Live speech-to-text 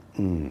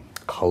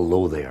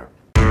Hello there.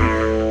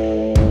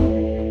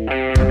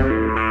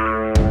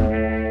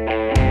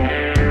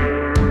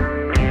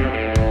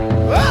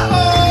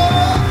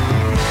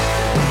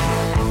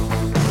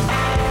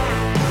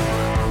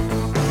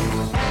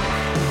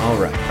 All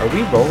right, are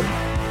we rolling?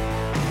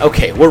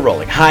 Okay, we're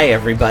rolling. Hi,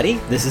 everybody.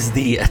 This is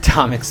the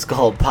Atomic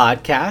Skull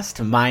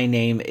Podcast. My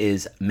name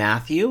is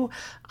Matthew.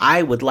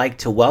 I would like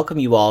to welcome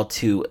you all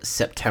to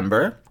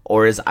September,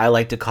 or as I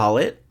like to call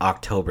it,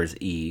 October's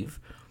Eve.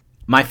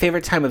 My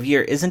favorite time of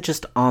year isn't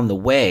just on the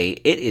way,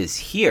 it is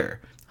here.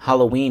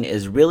 Halloween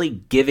is really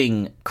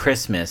giving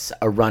Christmas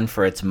a run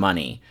for its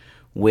money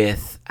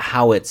with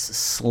how it's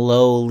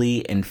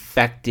slowly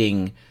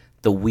infecting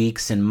the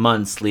weeks and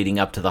months leading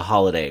up to the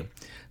holiday.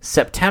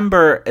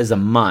 September as a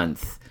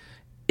month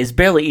is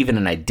barely even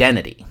an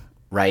identity,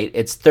 right?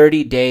 It's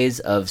 30 days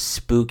of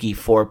spooky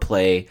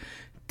foreplay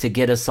to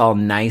get us all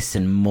nice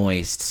and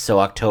moist so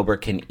October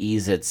can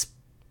ease its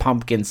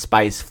pumpkin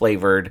spice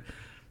flavored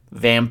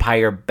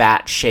vampire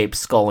bat-shaped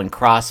skull and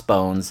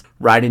crossbones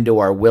right into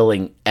our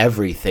willing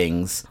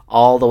everythings,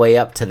 all the way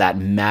up to that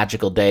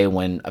magical day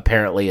when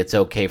apparently it's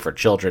okay for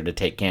children to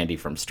take candy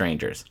from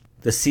strangers.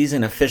 The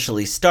season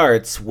officially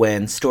starts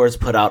when stores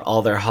put out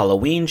all their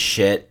Halloween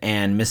shit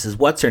and Mrs.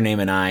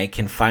 What's-Her-Name and I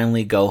can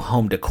finally go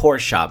home decor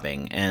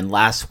shopping. And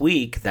last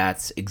week,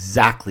 that's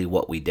exactly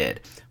what we did.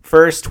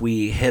 First,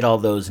 we hit all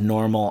those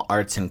normal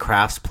arts and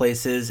crafts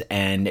places,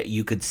 and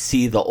you could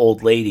see the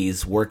old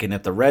ladies working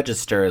at the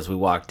register as we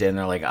walked in.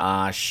 They're like,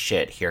 ah,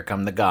 shit, here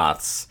come the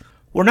goths.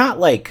 We're not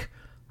like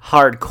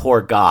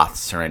hardcore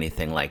goths or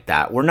anything like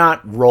that. We're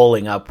not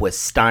rolling up with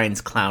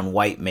Stein's clown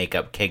white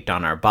makeup caked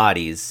on our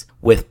bodies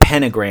with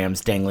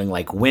pentagrams dangling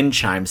like wind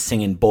chimes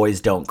singing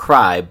Boys Don't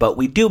Cry, but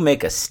we do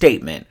make a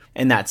statement,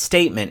 and that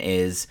statement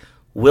is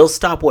we'll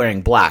stop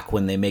wearing black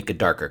when they make a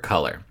darker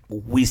color.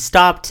 We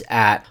stopped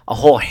at a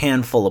whole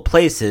handful of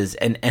places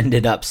and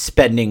ended up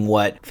spending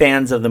what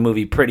fans of the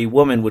movie Pretty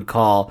Woman would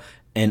call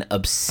an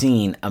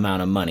obscene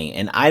amount of money.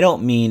 And I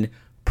don't mean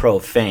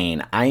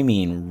profane, I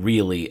mean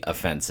really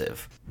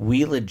offensive.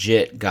 We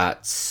legit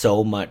got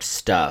so much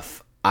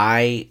stuff.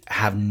 I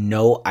have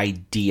no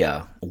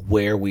idea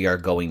where we are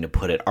going to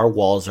put it. Our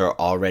walls are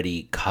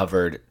already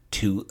covered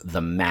to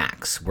the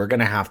max. We're going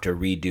to have to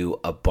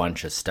redo a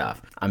bunch of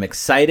stuff. I'm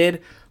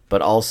excited,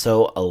 but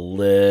also a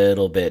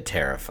little bit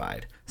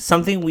terrified.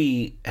 Something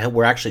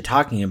we're actually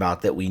talking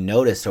about that we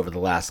noticed over the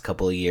last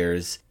couple of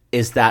years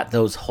is that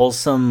those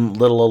wholesome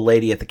little old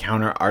lady at the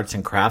counter arts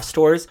and crafts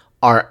stores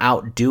are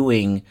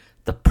outdoing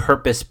the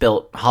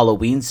purpose-built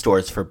Halloween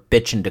stores for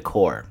bitchin'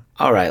 decor.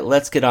 All right,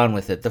 let's get on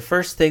with it. The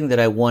first thing that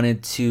I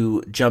wanted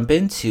to jump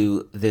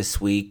into this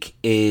week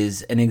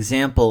is an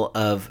example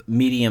of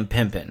medium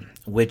pimpin',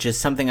 which is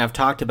something I've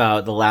talked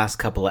about the last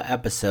couple of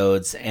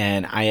episodes,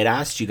 and I had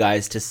asked you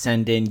guys to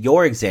send in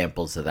your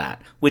examples of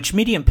that, which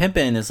medium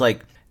pimpin' is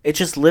like, it's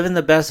just living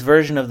the best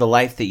version of the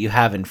life that you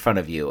have in front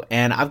of you.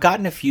 And I've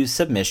gotten a few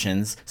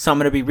submissions, so I'm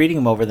going to be reading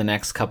them over the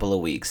next couple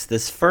of weeks.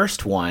 This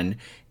first one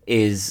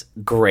is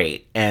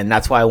great, and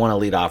that's why I want to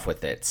lead off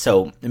with it.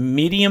 So,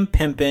 medium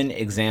pimpin'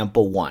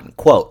 example 1,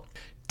 quote,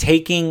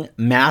 taking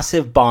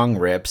massive bong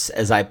rips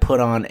as I put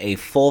on a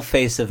full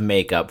face of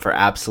makeup for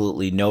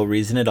absolutely no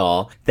reason at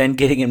all, then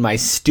getting in my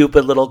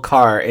stupid little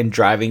car and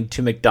driving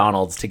to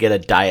McDonald's to get a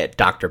Diet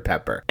Dr.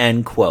 Pepper,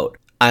 end quote.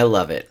 I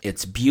love it.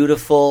 It's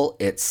beautiful,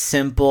 it's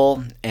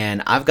simple,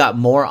 and I've got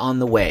more on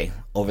the way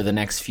over the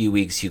next few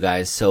weeks, you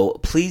guys. So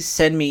please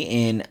send me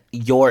in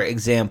your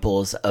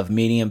examples of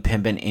medium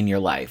pimpin' in your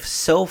life.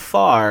 So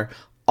far,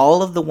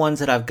 all of the ones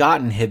that I've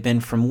gotten have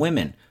been from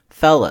women.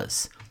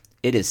 Fellas,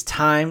 it is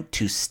time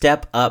to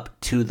step up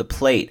to the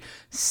plate.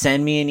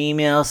 Send me an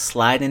email,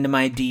 slide into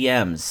my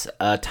DMs,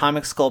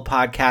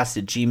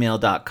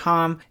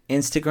 atomicskullpodcast@gmail.com,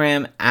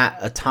 Instagram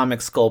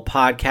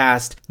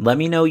 @atomicskullpodcast. Let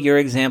me know your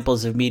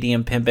examples of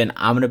medium pimpin'.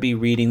 I'm going to be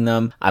reading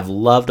them. I've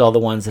loved all the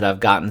ones that I've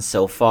gotten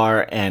so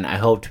far, and I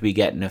hope to be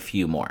getting a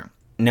few more.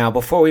 Now,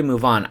 before we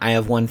move on, I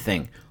have one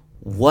thing.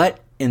 What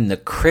in the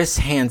Chris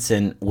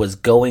Hansen was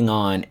going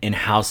on in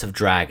House of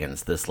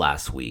Dragons this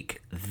last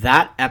week?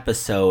 That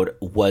episode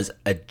was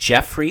a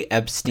Jeffrey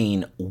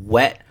Epstein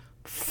wet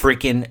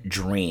freaking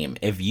dream.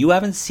 If you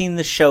haven't seen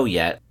the show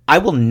yet, I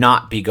will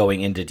not be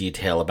going into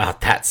detail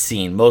about that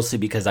scene, mostly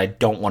because I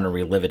don't want to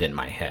relive it in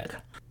my head.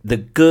 The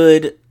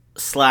good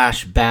 /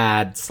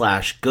 bad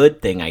 /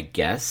 good thing, I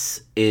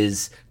guess,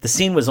 is the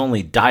scene was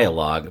only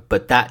dialogue,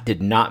 but that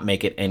did not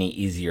make it any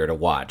easier to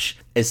watch.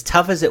 As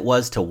tough as it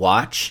was to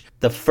watch,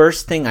 the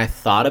first thing I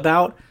thought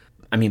about,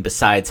 I mean,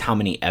 besides how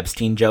many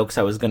Epstein jokes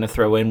I was going to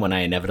throw in when I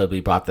inevitably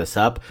brought this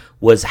up,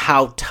 was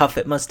how tough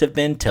it must have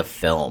been to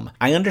film.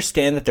 I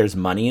understand that there's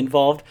money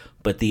involved,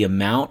 but the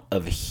amount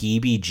of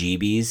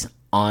heebie-jeebies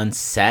on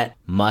set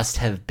must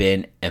have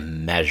been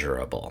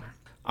immeasurable.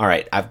 All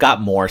right, I've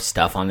got more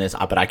stuff on this,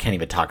 but I can't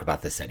even talk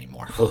about this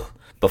anymore.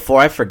 Before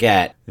I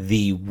forget,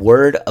 the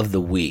word of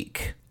the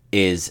week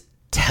is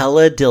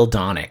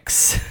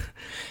teledildonics.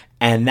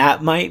 And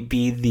that might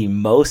be the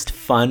most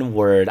fun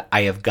word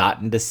I have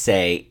gotten to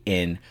say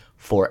in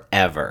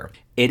forever.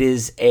 It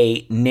is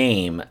a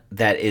name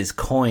that is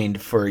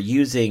coined for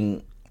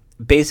using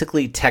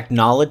basically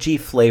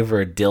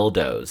technology-flavored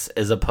dildos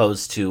as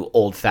opposed to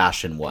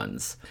old-fashioned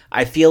ones.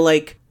 I feel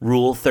like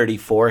Rule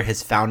 34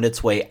 has found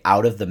its way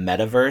out of the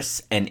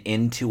metaverse and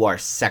into our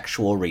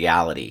sexual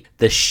reality.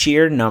 The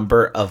sheer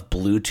number of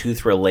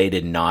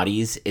Bluetooth-related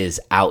naughties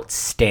is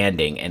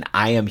outstanding, and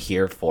I am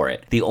here for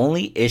it. The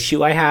only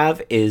issue I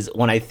have is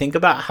when I think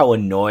about how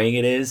annoying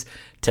it is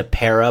to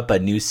pair up a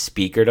new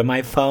speaker to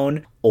my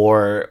phone,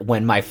 or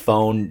when my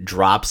phone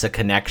drops a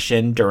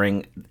connection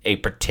during a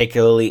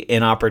particularly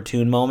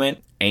inopportune moment.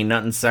 Ain't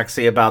nothing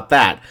sexy about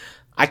that.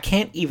 I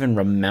can't even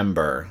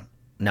remember,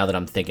 now that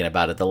I'm thinking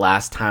about it, the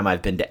last time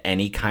I've been to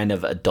any kind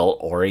of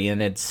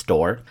adult-oriented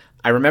store.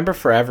 I remember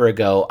forever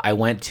ago, I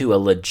went to a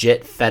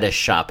legit fetish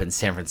shop in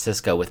San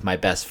Francisco with my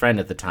best friend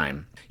at the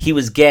time. He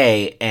was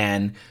gay,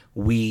 and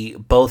we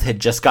both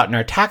had just gotten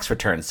our tax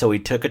returns, so we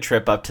took a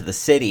trip up to the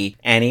city,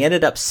 and he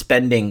ended up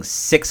spending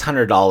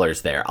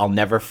 $600 there. I'll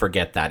never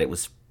forget that. It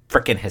was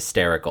freaking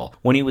hysterical.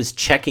 When he was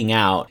checking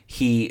out,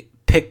 he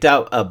picked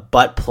out a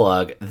butt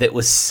plug that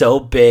was so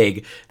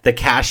big, the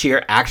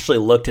cashier actually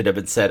looked at him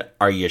and said,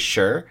 "Are you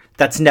sure?"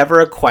 That's never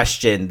a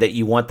question that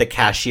you want the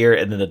cashier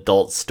in an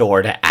adult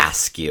store to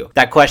ask you.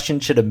 That question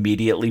should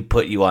immediately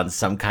put you on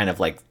some kind of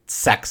like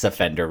sex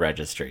offender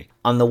registry.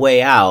 On the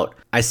way out,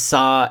 I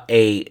saw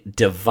a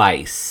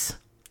device,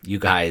 you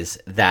guys,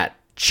 that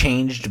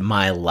changed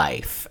my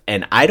life.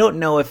 And I don't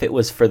know if it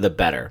was for the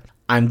better.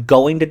 I'm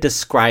going to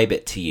describe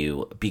it to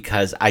you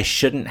because I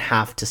shouldn't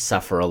have to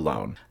suffer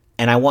alone.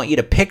 And I want you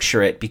to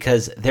picture it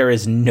because there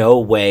is no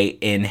way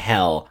in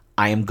hell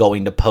I am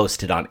going to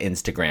post it on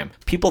Instagram.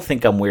 People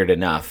think I'm weird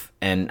enough,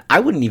 and I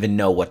wouldn't even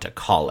know what to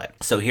call it.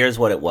 So here's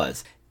what it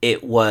was.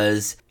 It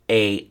was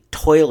a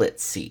toilet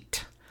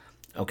seat,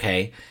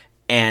 okay?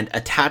 And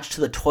attached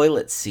to the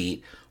toilet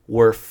seat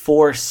were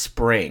 4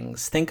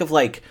 springs. Think of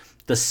like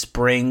the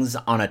springs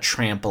on a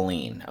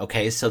trampoline,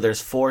 okay? So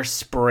there's 4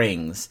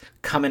 springs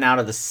coming out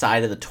of the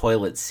side of the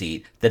toilet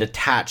seat that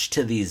attach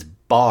to these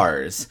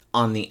bars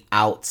on the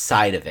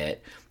outside of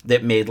it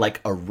that made like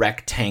a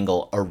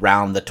rectangle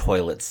around the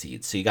toilet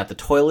seat. So you got the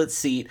toilet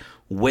seat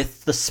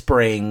with the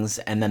springs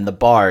and then the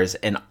bars,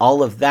 and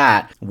all of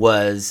that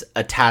was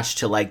attached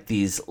to like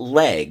these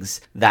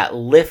legs that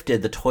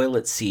lifted the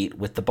toilet seat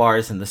with the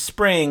bars and the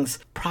springs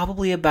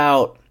probably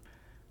about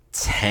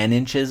 10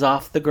 inches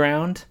off the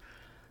ground,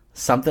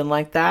 something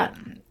like that.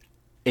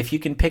 If you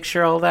can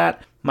picture all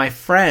that. My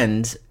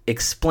friend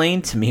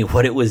explained to me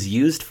what it was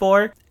used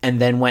for and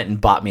then went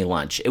and bought me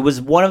lunch. It was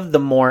one of the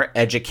more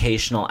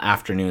educational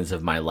afternoons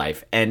of my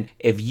life. And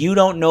if you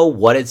don't know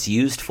what it's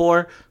used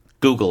for,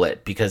 Google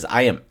it, because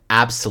I am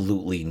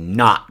absolutely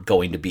not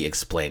going to be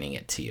explaining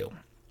it to you.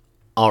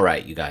 All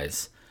right, you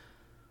guys,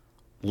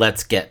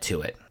 let's get to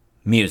it.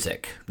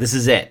 Music. This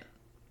is it.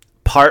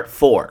 Part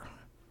 4,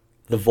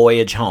 The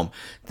Voyage Home.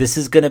 This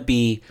is going to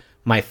be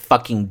my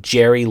fucking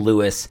Jerry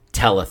Lewis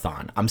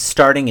telethon. I'm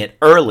starting it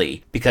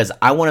early because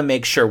I want to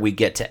make sure we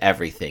get to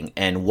everything.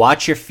 And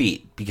watch your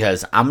feet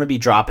because I'm going to be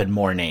dropping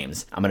more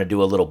names. I'm going to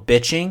do a little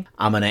bitching.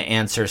 I'm going to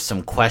answer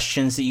some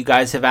questions that you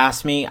guys have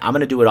asked me. I'm going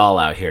to do it all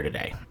out here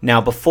today.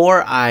 Now,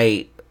 before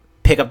I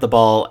pick up the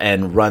ball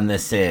and run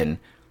this in,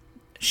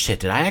 shit,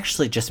 did I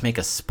actually just make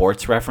a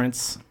sports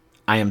reference?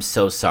 I am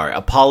so sorry.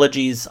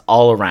 Apologies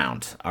all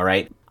around, all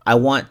right? I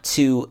want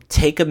to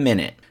take a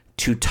minute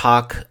to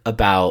talk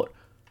about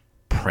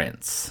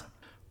Prince.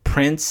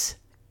 Prince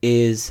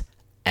is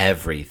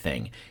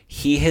everything.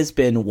 He has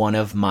been one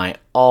of my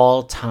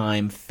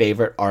all-time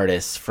favorite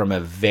artists from a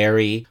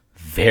very,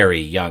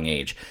 very young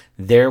age.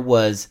 There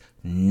was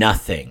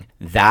nothing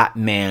that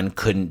man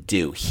couldn't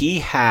do. He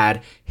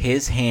had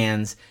his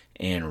hands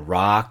in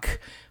rock,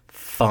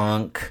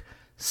 funk,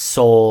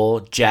 soul,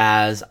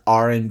 jazz,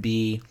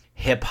 R&B,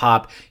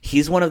 hip-hop.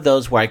 He's one of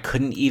those where I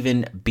couldn't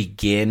even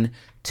begin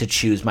to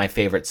choose my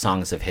favorite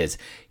songs of his.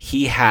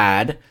 He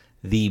had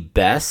the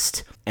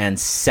best and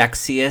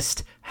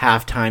sexiest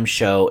halftime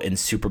show in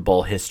Super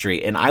Bowl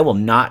history, and I will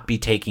not be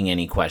taking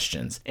any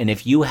questions. And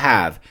if you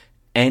have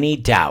any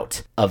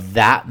doubt of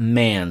that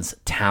man's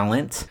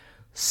talent,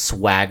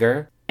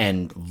 swagger,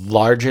 and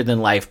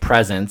larger-than-life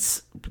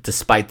presence,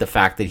 despite the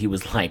fact that he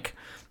was like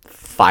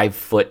 5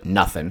 foot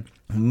nothing,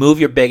 move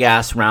your big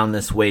ass around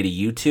this way to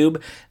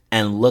YouTube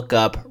and look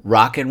up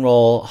Rock and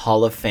Roll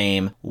Hall of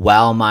Fame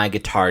While My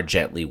Guitar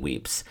Gently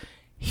Weeps.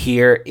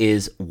 Here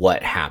is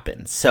what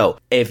happened. So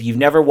if you've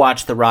never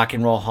watched the Rock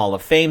and Roll Hall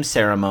of Fame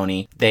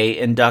ceremony, they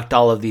induct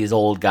all of these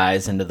old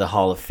guys into the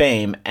Hall of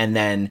Fame, and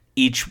then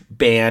each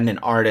band and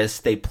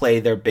artist, they play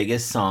their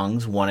biggest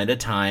songs one at a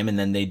time, and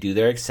then they do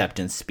their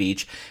acceptance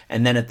speech.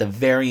 And then at the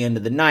very end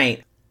of the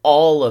night,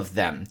 all of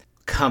them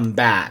come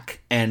back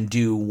and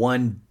do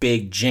one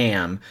big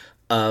jam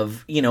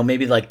of, you know,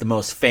 maybe like the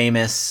most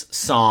famous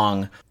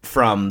song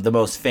from the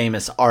most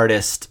famous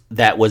artist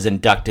that was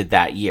inducted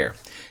that year.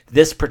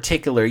 This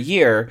particular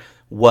year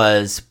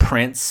was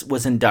Prince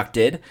was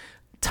inducted,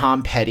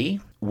 Tom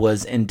Petty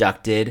was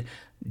inducted,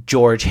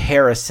 George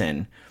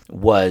Harrison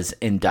was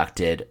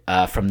inducted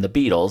from the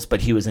Beatles,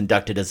 but he was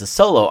inducted as a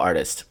solo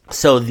artist.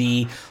 So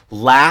the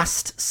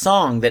last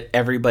song that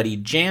everybody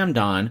jammed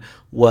on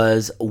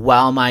was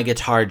While My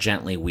Guitar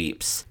Gently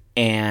Weeps.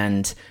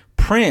 And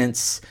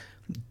Prince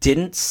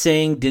didn't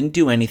sing, didn't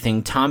do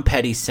anything. Tom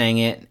Petty sang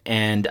it,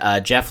 and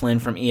Jeff Lynne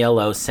from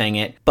ELO sang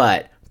it.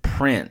 But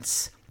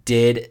Prince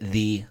did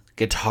the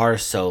guitar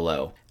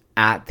solo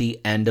at the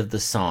end of the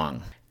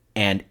song.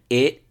 And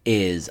it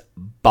is,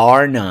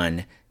 bar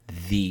none,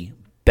 the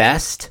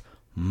best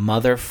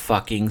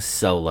motherfucking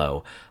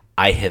solo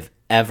I have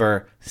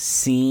ever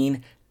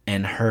seen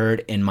and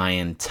heard in my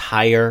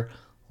entire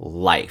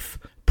life.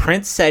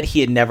 Prince said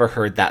he had never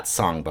heard that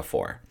song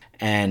before.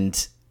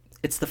 And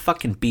it's the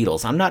fucking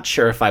Beatles. I'm not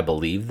sure if I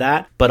believe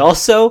that. But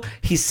also,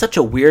 he's such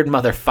a weird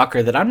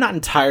motherfucker that I'm not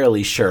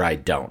entirely sure I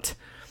don't.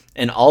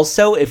 And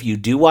also, if you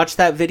do watch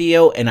that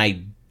video, and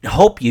I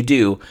hope you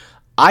do,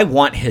 I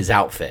want his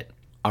outfit.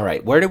 All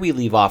right, where did we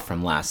leave off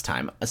from last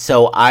time?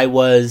 So I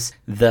was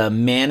the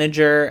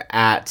manager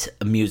at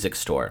a music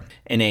store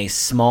in a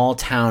small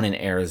town in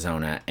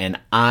Arizona, and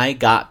I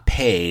got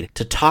paid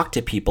to talk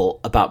to people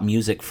about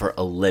music for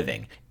a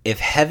living. If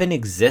heaven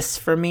exists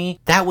for me,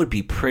 that would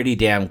be pretty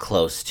damn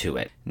close to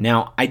it.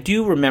 Now, I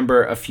do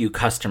remember a few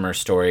customer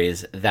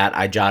stories that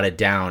I jotted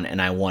down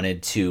and I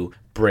wanted to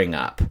bring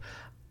up.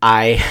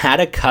 I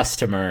had a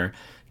customer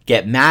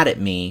get mad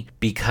at me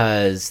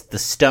because the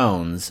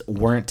Stones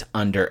weren't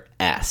under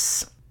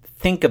S.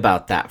 Think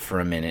about that for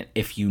a minute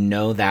if you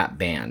know that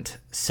band.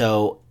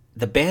 So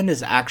the band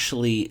is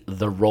actually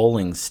the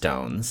Rolling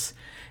Stones.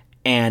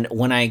 And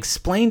when I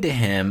explained to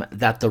him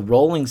that the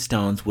Rolling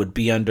Stones would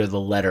be under the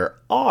letter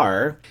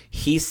R,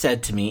 he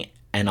said to me,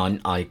 and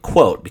I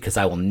quote, because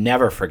I will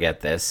never forget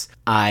this,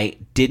 I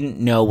didn't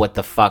know what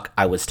the fuck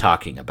I was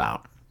talking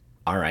about.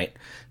 All right.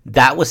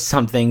 That was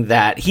something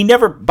that he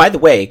never, by the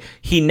way,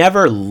 he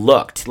never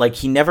looked, like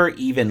he never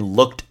even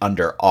looked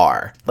under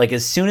R. Like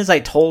as soon as I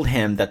told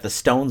him that the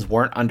Stones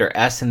weren't under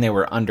S and they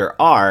were under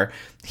R,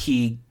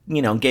 he,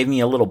 gave me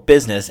a little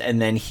business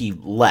and then he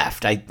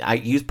left.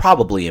 He was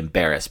probably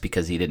embarrassed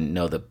because he didn't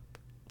know the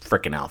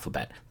frickin'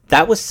 alphabet.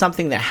 That was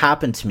something that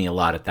happened to me a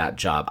lot at that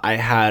job. I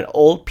had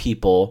old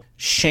people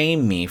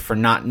shame me for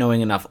not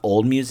knowing enough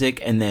old music,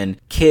 and then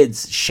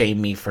kids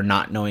shame me for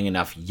not knowing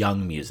enough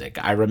young music.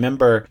 I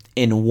remember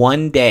in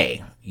one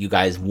day, you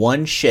guys,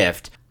 one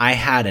shift, I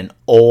had an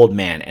old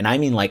man, and I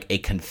mean like a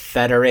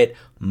Confederate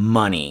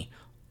money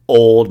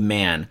old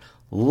man,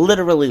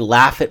 literally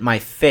laugh at my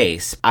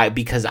face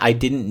because I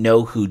didn't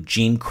know who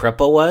Gene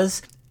Krupa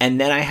was. And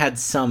then I had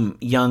some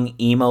young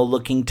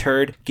emo-looking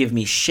turd give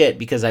me shit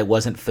because I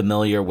wasn't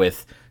familiar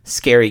with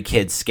scary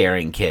kids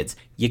scaring kids.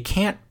 You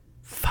can't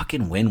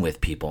fucking win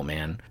with people,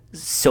 man.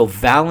 So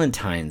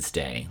Valentine's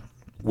Day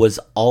was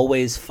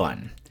always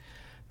fun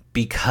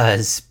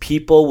because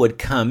people would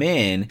come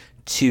in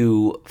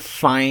to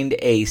find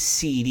a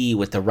CD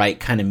with the right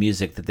kind of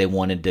music that they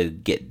wanted to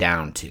get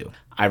down to.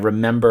 I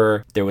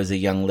remember there was a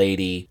young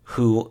lady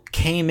who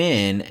came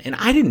in, and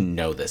I didn't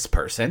know this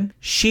person.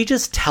 She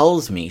just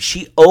tells me,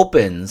 she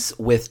opens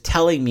with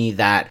telling me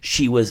that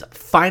she was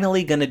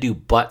finally going to do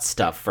butt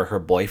stuff for her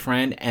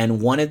boyfriend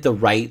and wanted the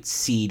right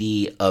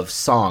CD of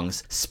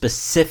songs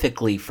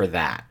specifically for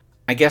that.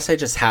 I guess I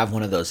just have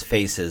one of those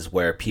faces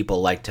where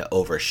people like to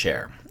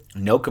overshare.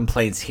 No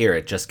complaints here,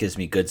 it just gives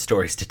me good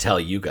stories to tell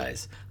you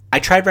guys. I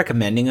tried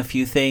recommending a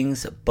few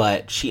things,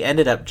 but she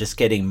ended up just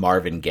getting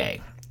Marvin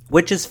Gaye,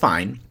 which is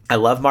fine. I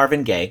love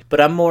Marvin Gaye, but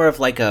I'm more of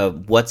like a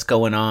What's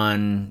Going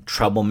On,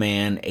 Trouble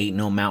Man, Ain't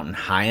No Mountain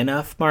High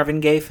Enough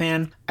Marvin Gaye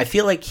fan. I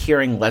feel like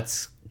hearing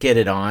Let's Get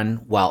It On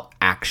while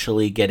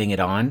actually getting it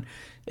on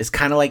is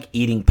kind of like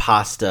eating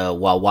pasta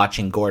while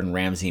watching Gordon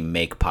Ramsay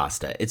make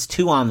pasta. It's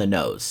too on the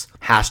nose.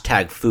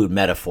 Hashtag food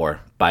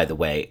metaphor, by the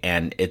way,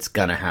 and it's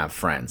gonna have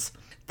friends.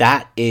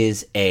 That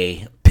is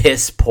a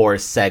piss poor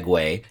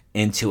segue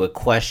into a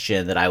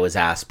question that I was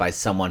asked by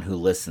someone who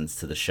listens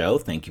to the show.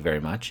 Thank you very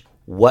much.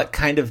 What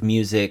kind of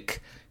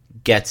music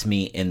gets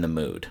me in the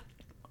mood?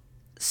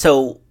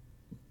 So,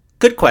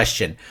 good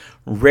question.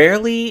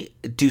 Rarely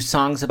do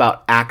songs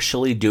about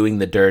actually doing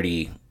the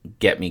dirty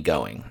get me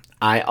going.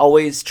 I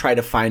always try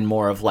to find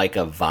more of like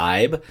a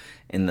vibe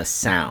in the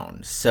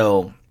sound.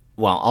 So,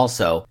 well,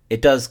 also,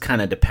 it does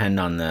kind of depend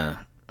on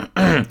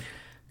the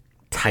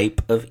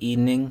type of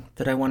evening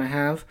that I want to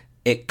have.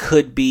 It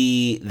could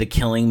be The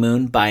Killing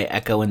Moon by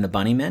Echo and the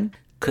Bunnymen.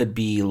 Could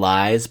be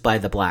Lies by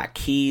the Black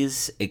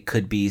Keys. It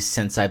could be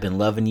Since I've Been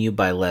Loving You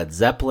by Led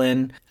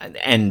Zeppelin.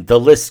 And the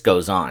list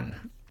goes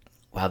on.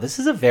 Wow, this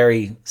is a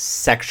very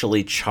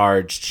sexually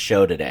charged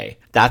show today.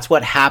 That's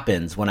what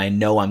happens when I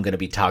know I'm going to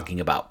be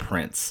talking about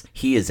Prince.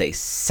 He is a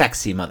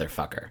sexy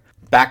motherfucker.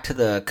 Back to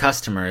the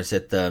customers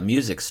at the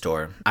music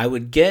store. I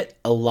would get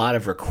a lot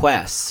of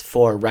requests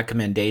for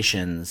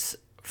recommendations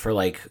for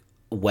like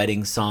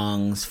wedding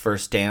songs,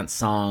 first dance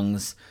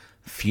songs,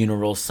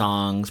 funeral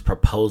songs,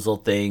 proposal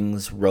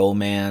things,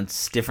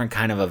 romance, different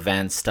kind of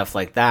events, stuff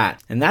like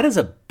that. And that is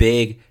a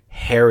big,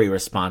 hairy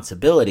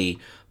responsibility,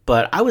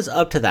 but I was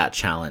up to that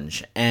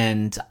challenge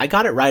and I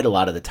got it right a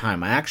lot of the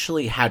time. I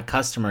actually had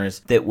customers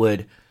that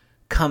would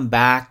come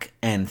back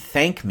and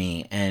thank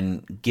me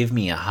and give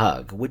me a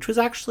hug, which was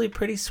actually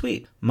pretty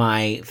sweet.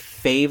 My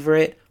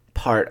favorite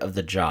part of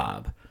the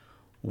job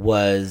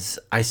was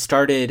I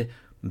started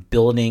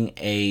building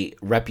a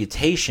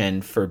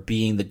reputation for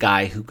being the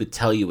guy who could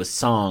tell you a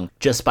song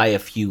just by a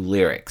few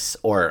lyrics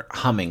or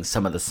humming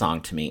some of the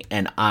song to me.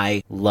 And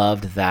I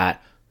loved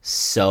that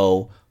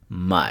so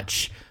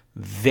much.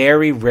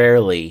 Very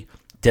rarely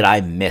did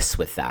I miss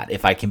with that,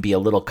 if I can be a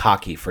little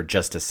cocky for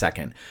just a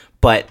second.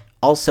 But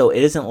also,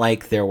 it isn't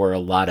like there were a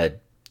lot of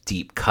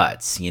deep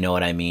cuts, you know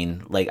what I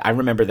mean? Like, I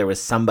remember there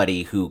was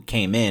somebody who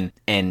came in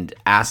and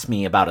asked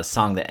me about a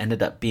song that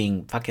ended up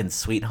being fucking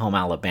Sweet Home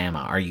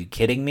Alabama. Are you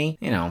kidding me?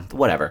 You know,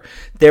 whatever.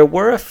 There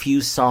were a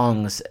few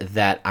songs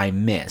that I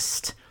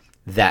missed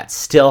that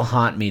still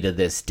haunt me to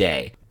this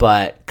day.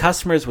 But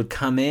customers would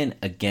come in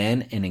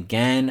again and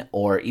again,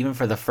 or even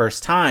for the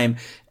first time,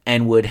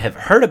 and would have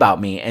heard about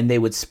me, and they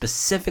would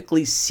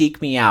specifically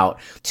seek me out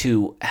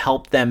to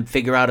help them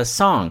figure out a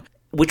song,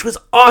 which was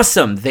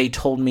awesome. They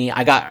told me,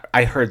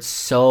 I heard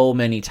so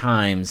many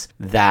times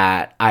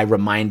that I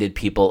reminded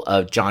people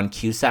of John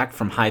Cusack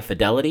from High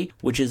Fidelity,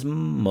 which is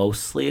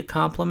mostly a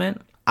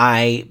compliment.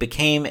 I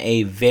became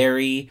a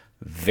very,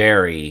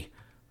 very,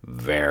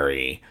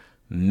 very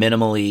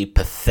minimally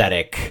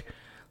pathetic,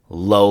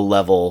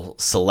 low-level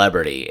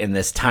celebrity in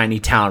this tiny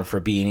town for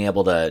being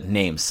able to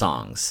name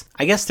songs.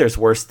 I guess there's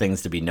worse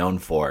things to be known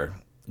for.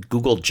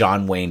 Google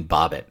John Wayne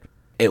Bobbitt.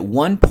 At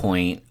one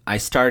point, I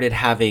started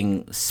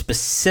having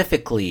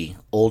specifically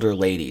older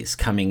ladies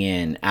coming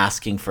in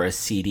asking for a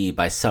CD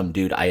by some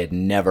dude I had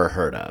never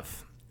heard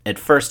of. At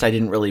first, I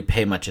didn't really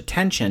pay much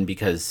attention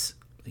because,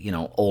 you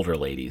know, older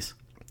ladies.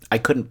 I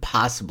couldn't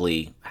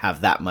possibly have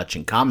that much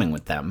in common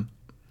with them,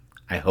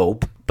 I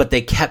hope. But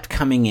they kept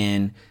coming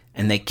in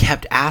and they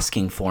kept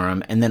asking for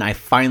him. And then I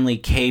finally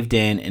caved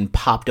in and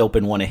popped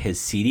open one of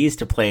his CDs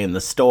to play in the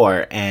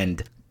store.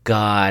 And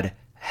God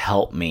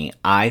help me,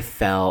 I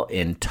fell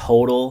in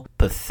total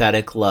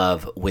pathetic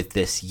love with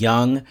this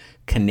young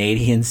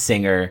Canadian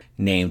singer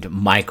named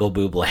Michael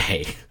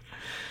Bublé.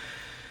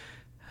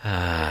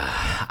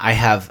 I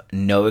have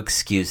no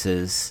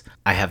excuses.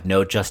 I have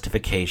no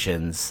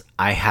justifications.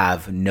 I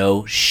have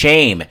no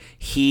shame.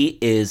 He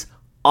is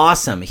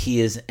awesome. He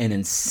is an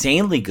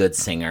insanely good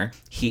singer.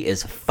 He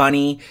is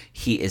funny.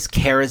 He is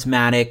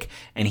charismatic.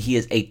 And he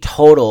is a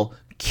total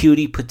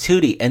cutie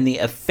patootie, and the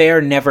affair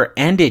never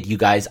ended, you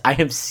guys. I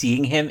am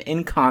seeing him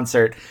in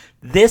concert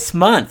this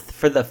month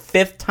for the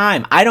 5th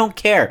time. I don't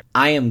care.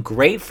 I am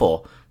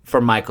grateful for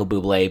Michael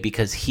Bublé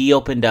because he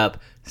opened up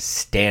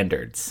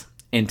standards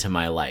into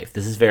my life.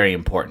 This is very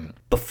important.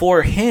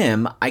 Before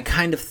him, I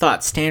kind of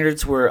thought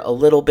standards were a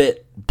little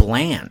bit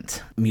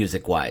bland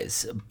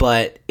music-wise,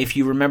 but if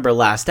you remember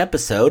last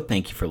episode,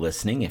 thank you for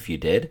listening if you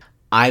did,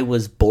 I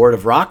was bored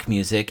of rock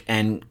music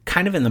and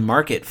kind of in the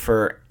market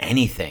for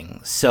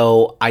anything.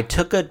 So I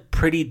took a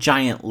pretty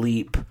giant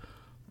leap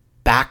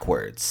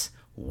backwards,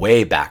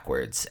 way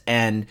backwards.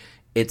 And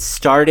it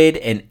started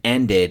and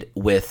ended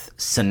with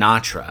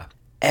Sinatra.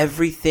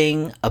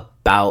 Everything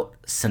about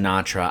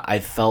Sinatra I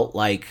felt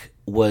like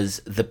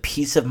was the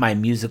piece of my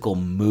musical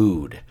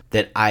mood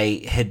that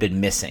I had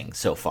been missing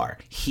so far.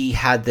 He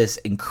had this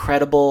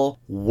incredible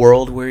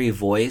world-weary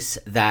voice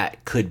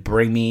that could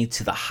bring me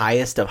to the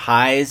highest of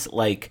highs,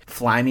 like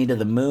Fly Me to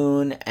the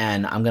Moon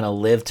and I'm Gonna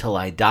Live Till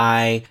I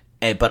Die,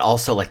 but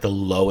also like the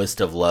lowest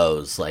of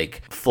lows,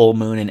 like Full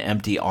Moon and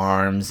Empty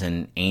Arms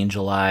and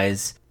Angel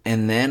Eyes.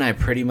 And then I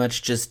pretty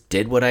much just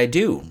did what I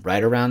do.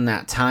 Right around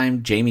that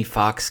time, Jamie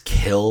Foxx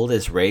killed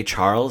as Ray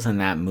Charles in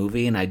that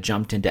movie, and I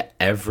jumped into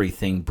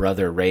everything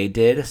Brother Ray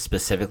did,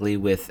 specifically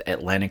with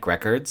Atlantic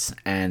Records,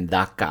 and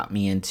that got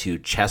me into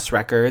Chess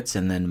Records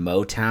and then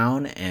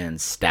Motown and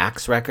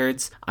Stax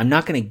Records. I'm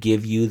not going to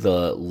give you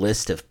the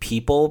list of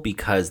people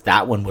because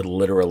that one would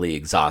literally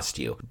exhaust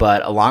you.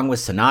 But along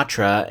with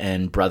Sinatra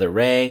and Brother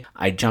Ray,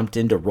 I jumped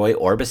into Roy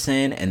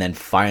Orbison and then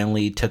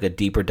finally took a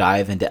deeper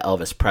dive into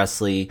Elvis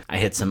Presley. I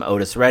hit some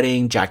Otis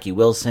Redding, Jackie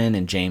Wilson,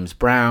 and James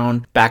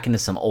Brown, back into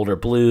some older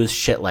blues,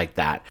 shit like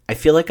that. I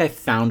feel like I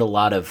found a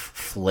lot of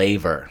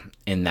flavor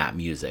in that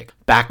music.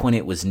 Back when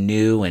it was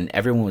new and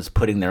everyone was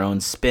putting their own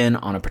spin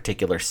on a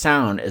particular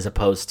sound as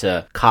opposed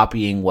to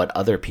copying what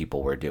other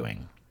people were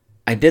doing.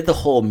 I did the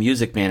whole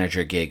music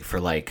manager gig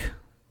for like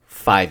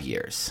 5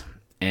 years.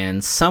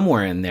 And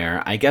somewhere in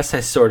there, I guess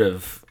I sort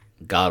of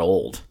got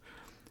old.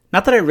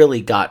 Not that I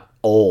really got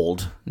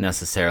old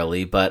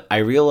necessarily, but I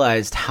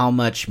realized how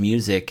much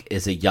music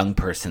is a young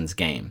person's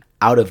game.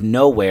 Out of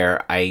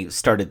nowhere, I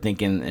started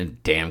thinking,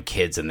 damn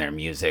kids and their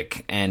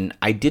music, and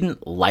I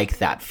didn't like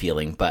that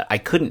feeling, but I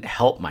couldn't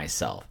help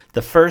myself.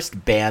 The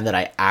first band that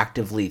I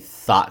actively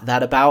thought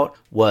that about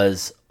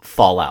was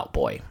Fall Out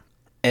Boy.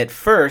 At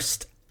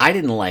first, I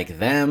didn't like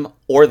them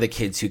or the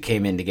kids who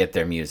came in to get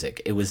their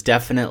music. It was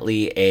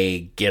definitely a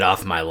get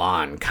off my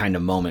lawn kind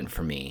of moment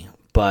for me,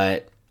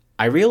 but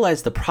I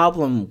realized the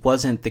problem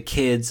wasn't the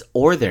kids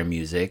or their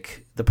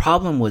music. The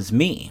problem was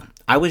me.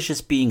 I was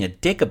just being a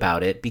dick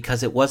about it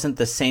because it wasn't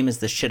the same as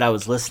the shit I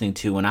was listening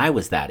to when I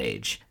was that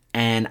age.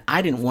 And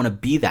I didn't want to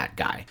be that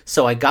guy.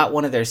 So I got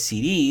one of their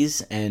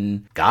CDs,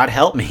 and God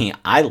help me,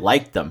 I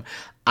liked them.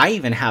 I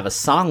even have a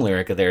song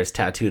lyric of theirs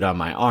tattooed on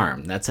my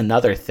arm. That's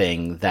another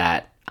thing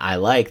that I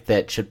like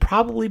that should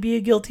probably be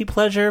a guilty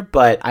pleasure,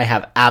 but I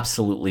have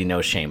absolutely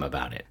no shame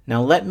about it.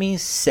 Now let me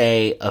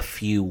say a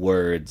few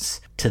words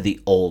to the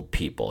old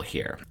people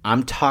here.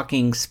 I'm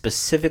talking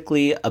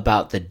specifically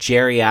about the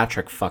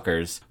geriatric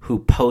fuckers who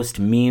post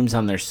memes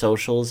on their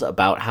socials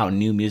about how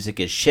new music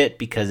is shit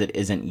because it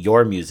isn't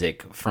your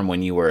music from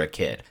when you were a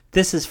kid.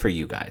 This is for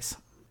you guys.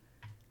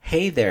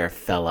 Hey there,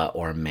 fella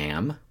or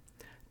ma'am.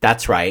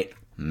 That's right,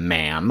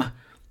 ma'am.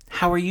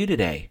 How are you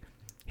today?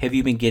 Have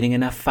you been getting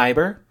enough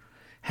fiber?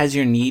 Has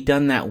your knee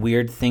done that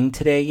weird thing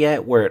today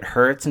yet where it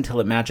hurts until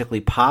it magically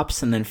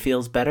pops and then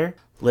feels better?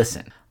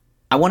 Listen,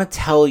 I want to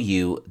tell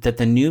you that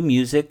the new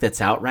music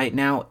that's out right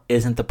now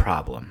isn't the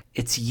problem.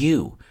 It's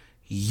you.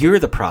 You're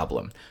the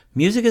problem.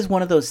 Music is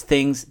one of those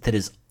things that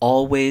is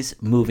always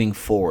moving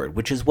forward,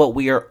 which is what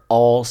we are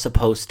all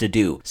supposed to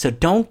do. So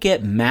don't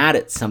get mad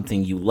at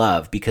something you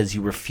love because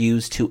you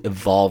refuse to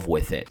evolve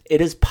with it.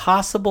 It is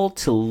possible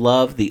to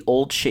love the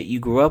old shit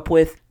you grew up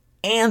with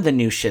and the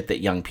new shit that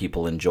young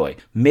people enjoy.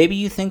 Maybe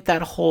you think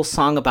that whole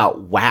song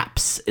about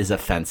WAPs is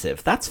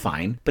offensive. That's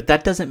fine, but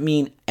that doesn't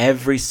mean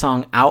every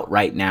song out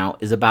right now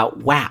is about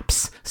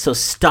WAPs. So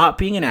stop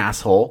being an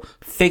asshole,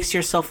 fix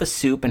yourself a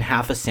soup and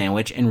half a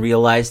sandwich, and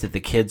realize that the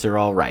kids are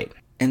all right.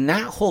 And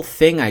that whole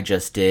thing I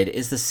just did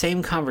is the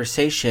same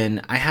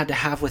conversation I had to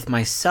have with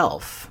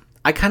myself.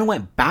 I kind of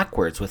went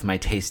backwards with my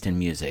taste in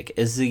music.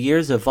 As the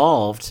years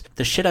evolved,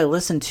 the shit I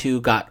listened to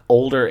got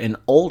older and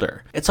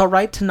older. It's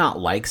alright to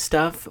not like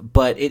stuff,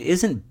 but it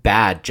isn't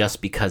bad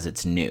just because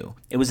it's new.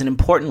 It was an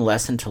important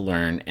lesson to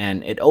learn,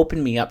 and it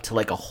opened me up to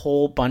like a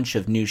whole bunch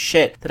of new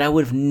shit that I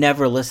would have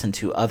never listened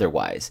to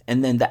otherwise.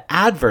 And then the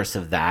adverse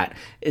of that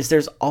is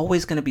there's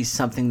always going to be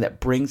something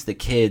that brings the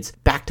kids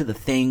back to the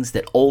things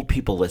that old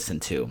people listen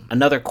to.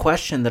 Another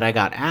question that I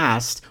got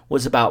asked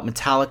was about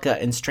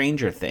Metallica and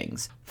Stranger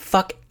Things.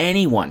 Fuck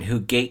anyone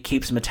who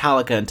gatekeeps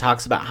Metallica and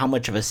talks about how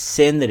much of a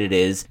sin that it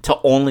is to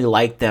only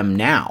like them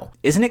now.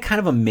 Isn't it kind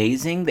of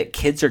amazing that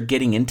kids are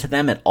getting into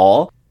them at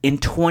all? In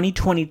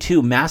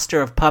 2022,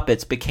 Master of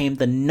Puppets became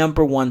the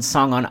 #1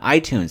 song on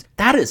iTunes.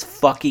 That is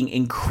fucking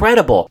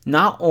incredible.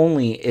 Not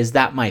only is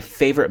that my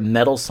favorite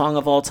metal song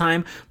of all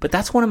time, but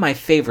that's one of my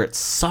favorite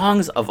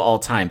songs of all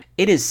time.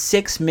 It is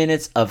 6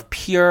 minutes of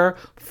pure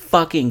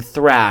fucking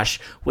thrash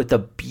with a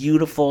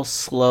beautiful,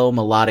 slow,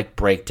 melodic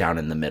breakdown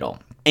in the middle.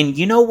 And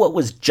you know what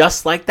was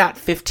just like that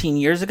 15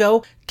 years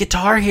ago?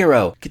 Guitar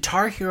Hero.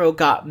 Guitar Hero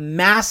got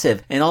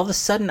massive, and all of a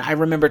sudden I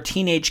remember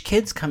teenage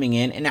kids coming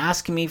in and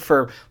asking me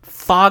for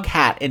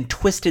Foghat and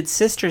Twisted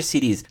Sister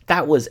CDs.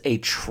 That was a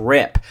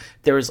trip.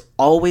 There is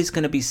always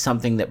going to be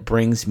something that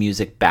brings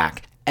music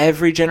back.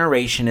 Every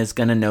generation is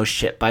going to know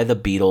shit by the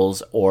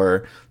Beatles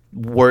or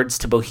Words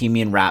to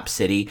Bohemian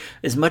Rhapsody.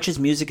 As much as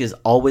music is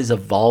always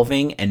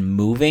evolving and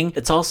moving,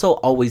 it's also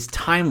always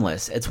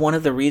timeless. It's one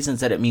of the reasons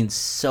that it means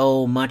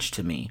so much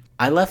to me.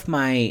 I left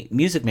my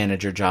music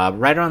manager job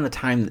right around the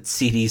time that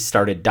CDs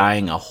started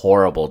dying a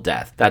horrible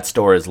death. That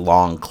store is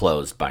long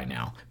closed by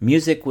now.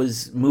 Music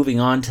was moving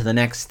on to the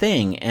next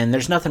thing, and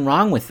there's nothing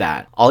wrong with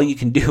that. All you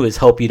can do is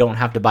hope you don't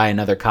have to buy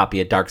another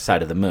copy of Dark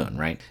Side of the Moon,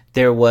 right?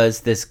 There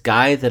was this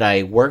guy that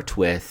I worked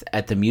with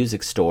at the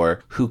music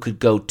store who could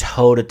go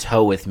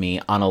toe-to-toe with me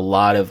on a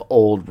lot of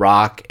old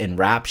rock and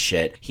rap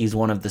shit. He's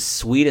one of the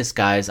sweetest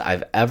guys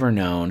I've ever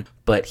known,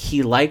 but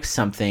he liked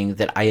something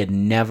that I had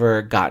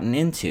never gotten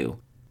into.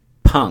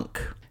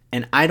 Punk.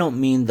 And I don't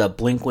mean the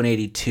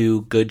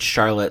Blink-182, Good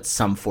Charlotte,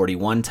 Sum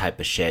 41 type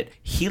of shit.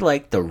 He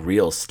liked the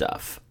real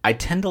stuff. I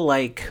tend to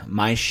like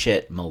my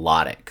shit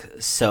melodic,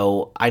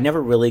 so I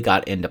never really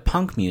got into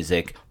punk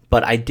music,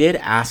 but I did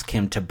ask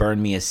him to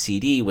burn me a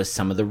CD with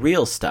some of the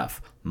real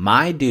stuff.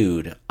 My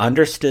dude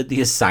understood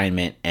the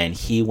assignment, and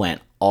he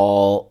went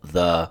all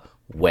the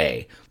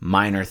way.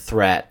 Minor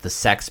Threat, the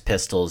Sex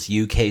Pistols,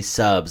 UK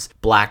Subs,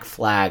 Black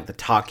Flag, the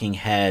Talking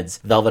Heads,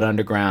 Velvet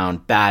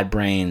Underground, Bad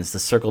Brains, the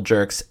Circle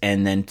Jerks,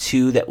 and then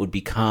two that would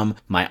become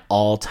my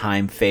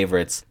all-time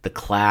favorites, The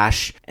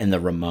Clash and the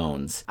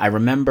Ramones. I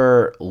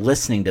remember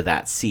listening to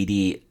that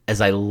CD as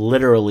I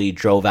literally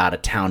drove out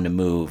of town to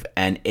move,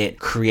 and it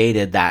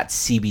created that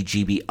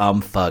CBGB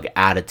umfug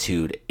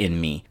attitude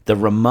in me. The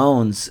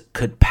Ramones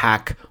could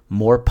pack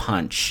more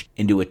punch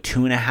into a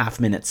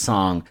 2.5-minute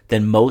song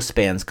than most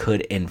bands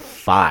could in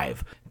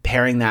 5.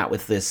 Pairing that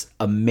with this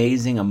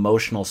amazing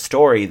emotional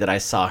story that I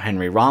saw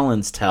Henry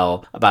Rollins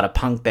tell about a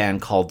punk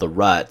band called The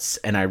Ruts,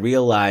 and I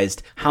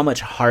realized how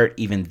much heart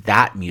even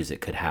that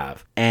music could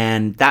have.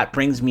 And that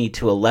brings me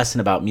to a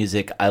lesson about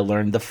music I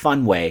learned the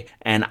fun way,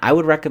 and I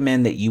would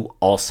recommend that you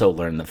also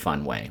learn the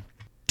fun way.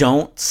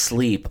 Don't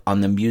sleep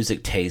on the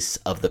music tastes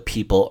of the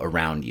people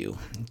around you.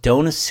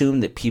 Don't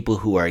assume that people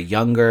who are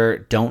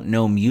younger don't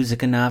know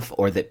music enough,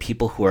 or that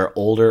people who are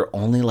older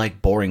only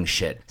like boring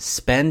shit.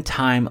 Spend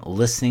time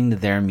listening to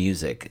their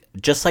music.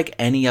 Just like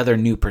any other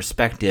new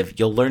perspective,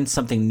 you'll learn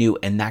something new,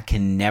 and that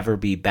can never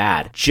be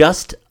bad.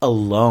 Just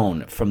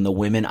alone from the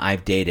women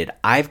I've dated,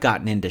 I've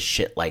gotten into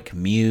shit like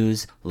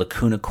Muse,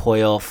 Lacuna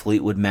Coil,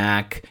 Fleetwood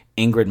Mac,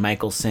 Ingrid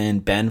Michaelson,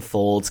 Ben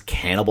Folds,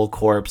 Cannibal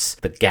Corpse,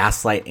 the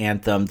Gaslight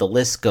Anthem, the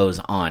list goes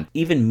on.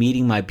 Even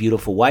meeting my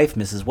beautiful wife,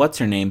 Mrs.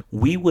 What's-Her-Name,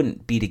 we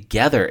wouldn't be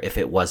together if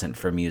it wasn't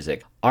for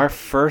music. Our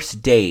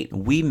first date,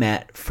 we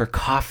met for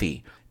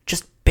coffee.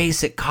 Just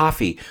basic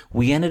coffee.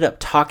 We ended up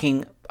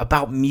talking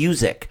about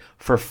music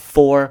for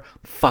 4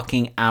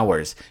 fucking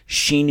hours.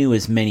 She knew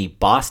as many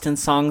Boston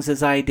songs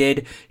as I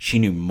did. She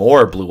knew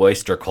more Blue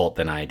Oyster Cult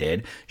than I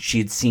did.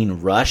 She'd seen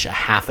Rush a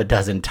half a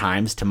dozen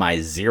times to my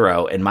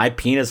 0, and my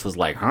penis was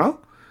like, huh?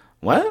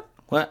 What?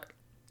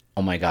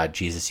 Oh my God,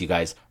 Jesus, you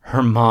guys.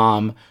 Her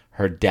mom,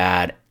 her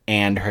dad,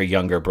 and her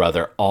younger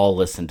brother all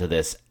listen to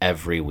this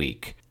every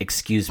week.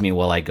 Excuse me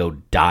while I go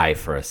die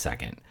for a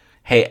second.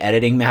 Hey,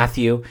 editing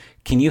Matthew,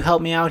 can you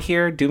help me out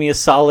here? Do me a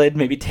solid,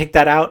 maybe take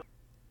that out?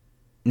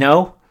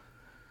 No?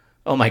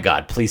 Oh my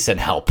God, please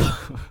send help.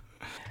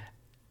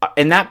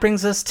 And that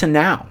brings us to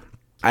now.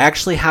 I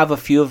actually have a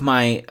few of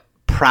my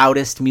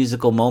proudest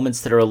musical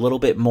moments that are a little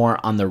bit more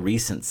on the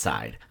recent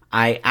side.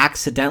 I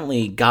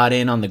accidentally got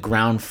in on the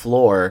ground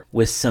floor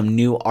with some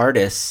new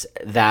artists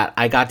that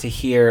I got to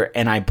hear,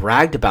 and I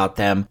bragged about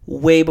them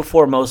way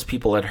before most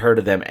people had heard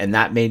of them, and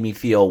that made me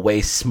feel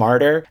way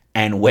smarter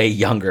and way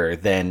younger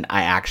than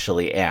I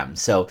actually am.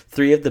 So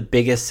 3 of the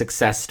biggest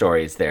success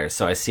stories there,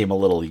 so I seem a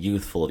little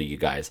youthful to you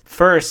guys.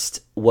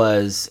 First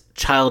was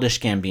Childish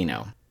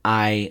Gambino.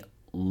 I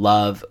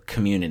love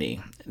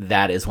Community.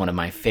 That is one of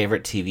my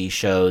favorite TV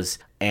shows,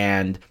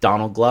 and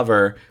Donald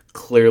Glover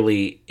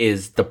clearly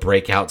is the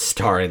breakout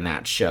star in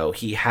that show.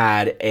 He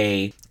had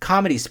a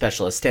comedy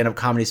special, a stand-up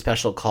comedy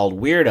special called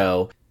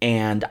Weirdo,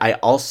 and I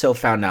also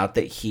found out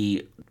that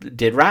he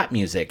did rap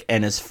music,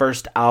 and his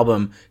first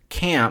album,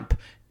 Camp,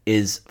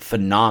 is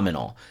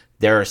phenomenal.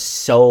 There are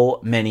so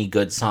many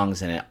good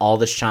songs in it. All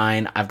the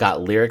Shine, I've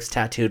got lyrics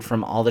tattooed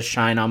from All the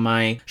Shine on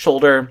my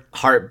shoulder.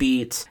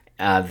 Heartbeat,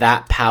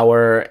 That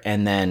Power,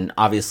 and then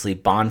obviously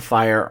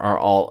Bonfire are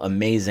all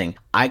amazing.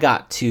 I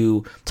got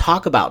to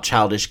talk about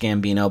Childish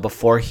Gambino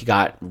before he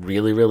got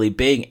really, really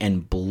big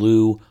and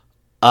blew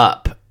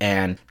up,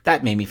 and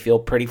that made me feel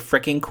pretty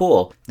freaking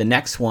cool. The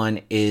next one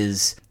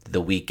is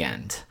The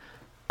Weeknd.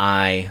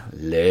 I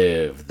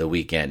live The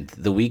Weeknd.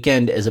 The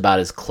Weeknd is about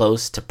as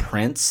close to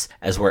Prince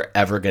as we're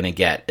ever going to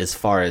get as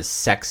far as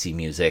sexy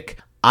music.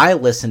 I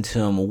listened to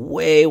him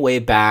way, way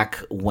back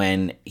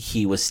when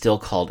he was still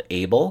called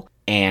Abel.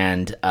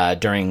 And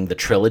during the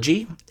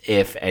trilogy,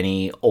 if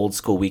any old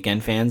school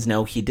Weeknd fans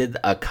know, he did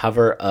a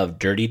cover of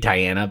Dirty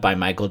Diana by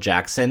Michael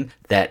Jackson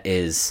that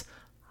is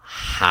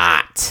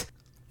hot.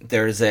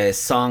 There's a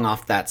song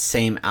off that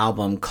same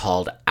album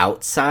called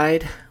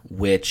Outside,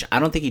 which I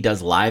don't think he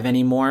does live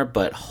anymore,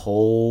 but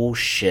oh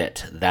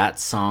shit, that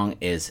song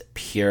is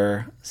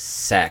pure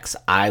sex.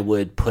 I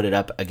would put it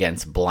up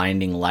against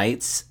Blinding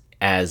Lights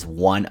as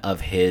one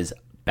of his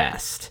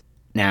best.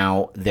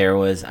 Now, there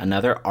was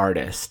another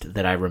artist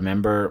that I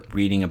remember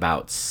reading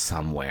about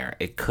somewhere.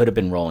 It could have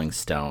been Rolling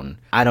Stone.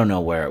 I don't know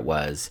where it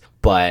was,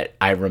 but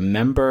I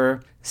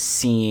remember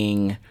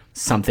seeing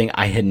something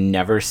I had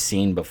never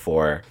seen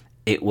before.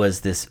 It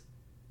was this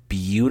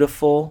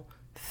beautiful,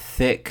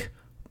 thick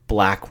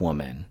black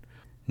woman,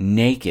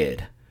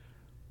 naked,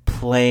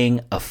 playing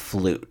a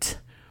flute.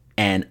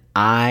 And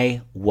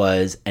I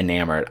was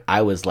enamored.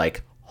 I was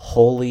like,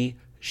 holy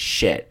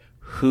shit,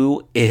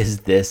 who is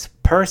this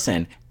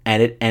person?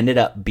 And it ended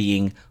up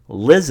being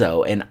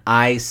Lizzo. And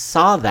I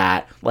saw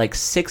that like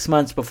 6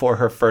 months before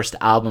her first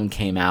album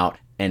came out,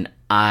 and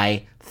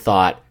I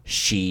thought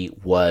she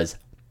was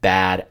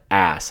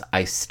badass.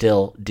 I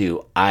still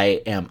do.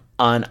 I am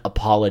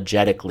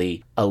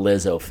unapologetically a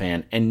Lizzo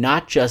fan, and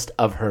not just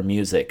of her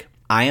music.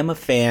 I am a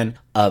fan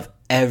of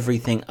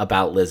everything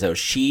about Lizzo.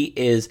 She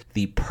is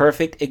the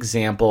perfect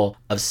example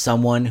of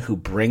someone who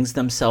brings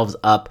themselves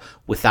up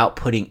without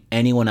putting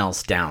anyone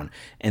else down.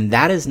 And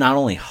that is not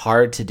only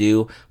hard to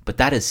do, but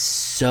that is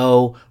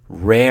so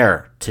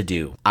rare to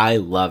do. I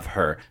love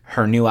her.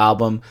 Her new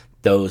album,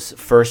 those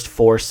first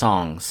 4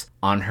 songs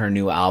on her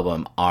new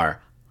album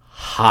are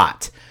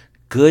hot.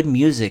 Good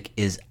music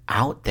is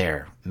out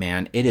there,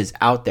 man. It is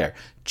out there.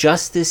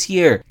 Just this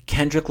year,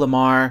 Kendrick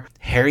Lamar,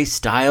 Harry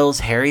Styles,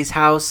 Harry's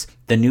House,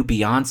 the new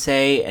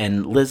Beyonce,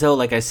 and Lizzo,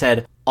 like I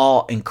said,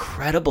 all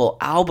incredible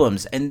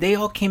albums. And they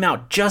all came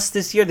out just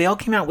this year. They all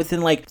came out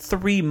within like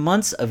 3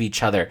 months of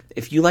each other.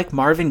 If you like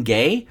Marvin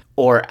Gaye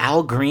or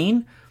Al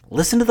Green,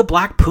 listen to the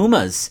Black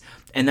Pumas.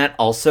 And that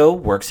also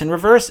works in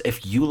reverse.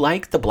 If you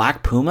like the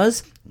Black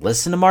Pumas,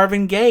 listen to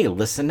Marvin Gaye,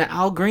 listen to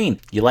Al Green.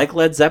 You like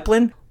Led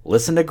Zeppelin?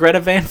 Listen to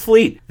Greta Van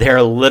Fleet.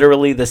 They're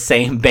literally the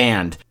same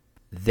band.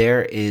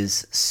 there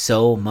is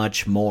so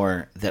much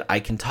more that I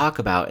can talk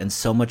about and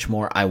so much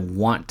more I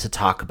want to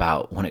talk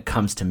about when it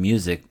comes to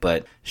music,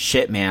 but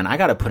shit, man, I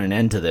gotta put an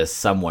end to this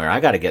somewhere.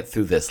 I gotta get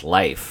through this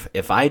life.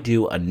 If I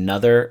do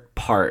another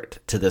part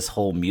to this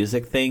whole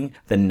music thing,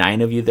 the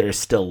 9 of you that are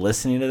still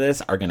listening to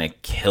this are gonna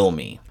kill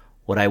me.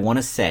 What I want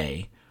to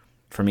say,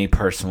 for me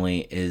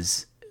personally,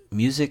 is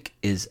music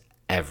is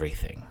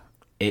everything.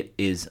 It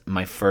is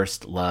my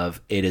first love.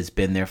 It has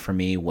been there for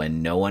me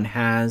when no one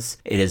has.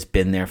 It has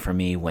been there for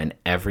me when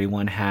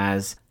everyone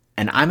has.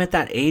 And I'm at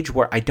that age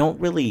where I don't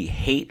really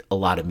hate a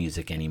lot of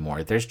music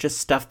anymore. There's just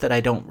stuff that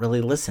I don't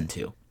really listen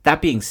to.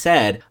 That being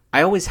said,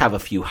 I always have a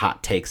few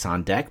hot takes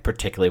on deck,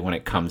 particularly when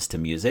it comes to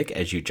music,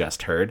 as you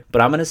just heard.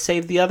 But I'm going to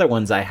save the other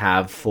ones I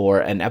have for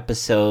an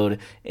episode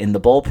in the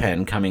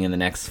bullpen coming in the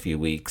next few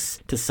weeks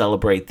to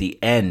celebrate the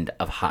end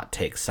of Hot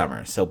Take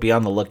Summer. So be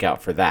on the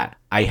lookout for that.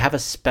 I have a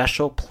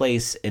special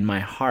place in my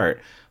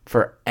heart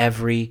for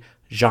every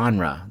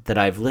genre that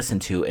I've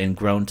listened to and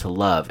grown to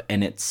love,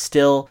 and it's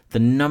still the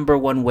number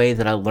one way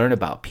that I learn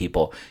about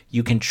people.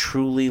 You can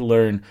truly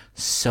learn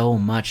so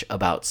much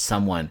about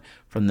someone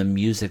from the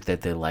music that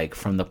they like,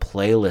 from the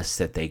playlists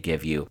that they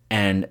give you.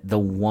 And the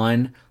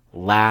one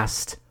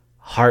last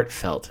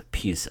heartfelt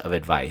piece of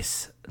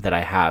advice that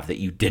I have that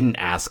you didn't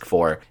ask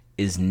for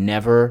is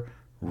never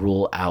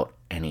rule out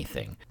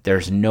anything.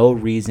 There's no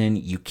reason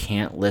you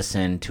can't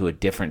listen to a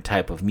different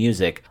type of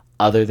music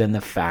other than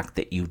the fact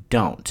that you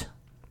don't.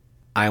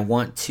 I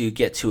want to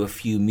get to a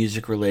few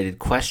music-related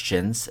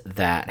questions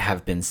that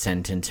have been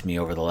sent in to me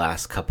over the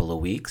last couple of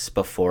weeks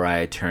before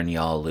I turn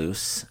y'all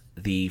loose.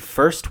 The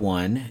first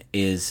one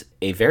is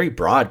a very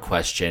broad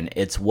question.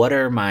 It's what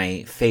are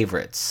my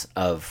favorites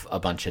of a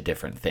bunch of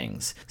different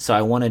things? So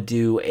I want to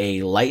do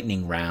a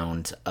lightning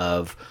round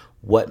of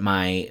what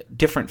my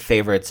different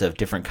favorites of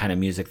different kind of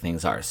music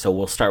things are. So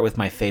we'll start with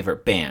my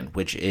favorite band,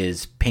 which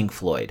is Pink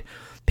Floyd.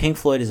 Pink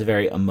Floyd is a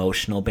very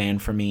emotional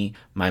band for me.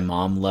 My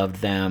mom loved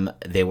them.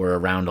 They were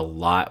around a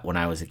lot when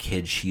I was a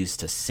kid. She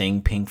used to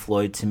sing Pink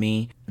Floyd to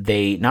me.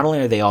 Not only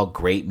are they all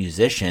great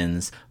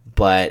musicians,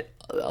 but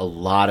a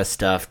lot of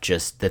stuff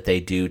just that they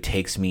do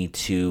takes me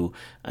to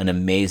an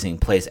amazing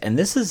place. And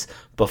this is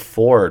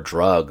before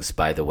drugs,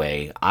 by the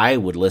way. I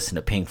would listen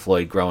to Pink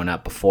Floyd growing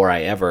up before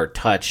I ever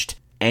touched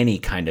any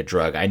kind of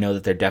drug. I know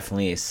that they're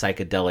definitely a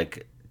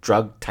psychedelic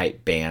drug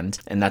type band,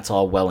 and that's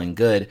all well and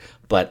good,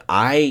 but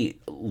I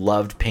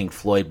loved Pink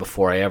Floyd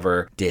before I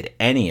ever did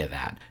any of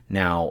that.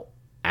 Now,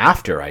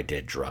 after I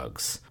did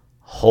drugs,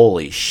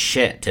 holy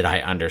shit, did I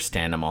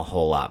understand them a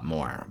whole lot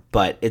more.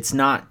 But it's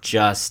not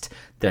just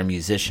their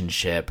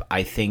musicianship.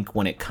 I think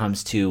when it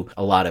comes to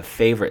a lot of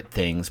favorite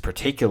things,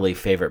 particularly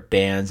favorite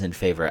bands and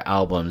favorite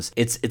albums,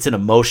 it's an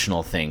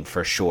emotional thing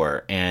for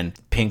sure. And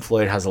Pink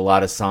Floyd has a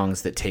lot of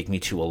songs that take me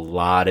to a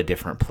lot of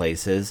different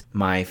places.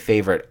 My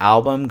favorite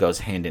album goes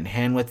hand in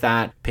hand with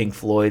that. Pink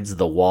Floyd's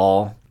The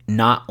Wall.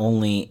 Not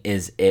only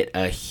is it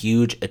a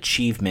huge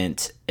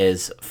achievement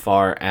as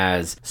far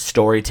as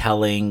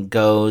storytelling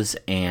goes,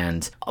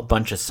 and a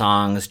bunch of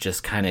songs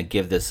just kind of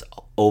give this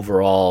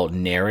overall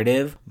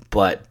narrative,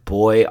 but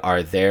boy,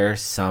 are there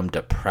some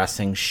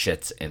depressing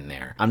shits in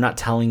there. I'm not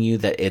telling you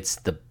that it's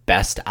the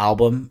best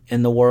album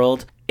in the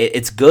world.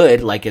 It's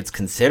good, like it's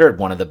considered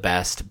one of the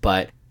best,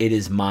 but it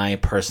is my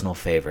personal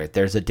favorite.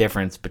 There's a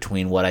difference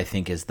between what I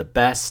think is the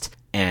best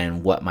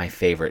and what my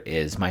favorite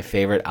is. My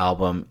favorite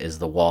album is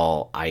The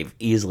Wall. I've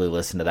easily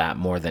listened to that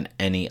more than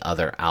any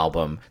other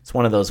album. It's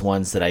one of those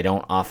ones that I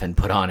don't often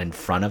put on in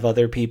front of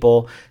other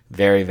people.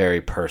 Very,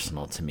 very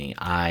personal to me.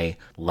 I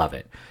love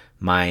it.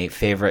 My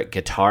favorite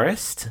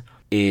guitarist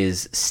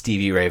is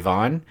Stevie Ray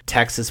Vaughan.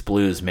 Texas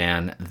Blues,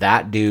 man.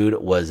 That dude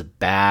was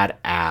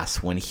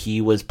badass. When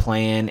he was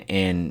playing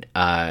in,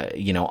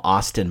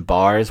 Austin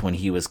bars, when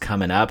he was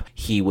coming up,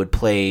 he would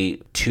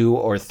play 2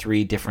 or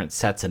 3 different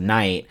sets a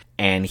night,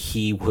 and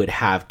he would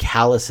have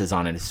calluses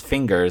on his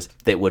fingers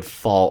that would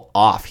fall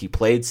off. He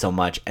played so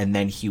much, and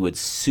then he would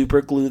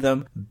super glue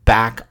them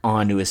back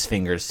onto his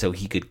fingers so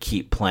he could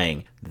keep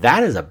playing.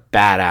 That is a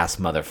badass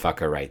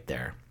motherfucker right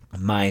there.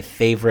 My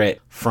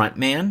favorite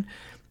frontman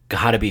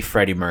gotta be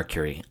Freddie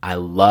Mercury. I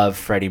love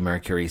Freddie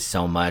Mercury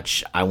so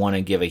much. I want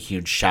to give a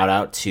huge shout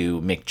out to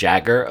Mick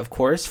Jagger, of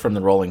course, from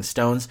the Rolling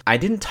Stones. I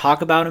didn't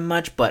talk about him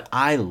much, but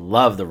I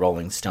love the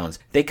Rolling Stones.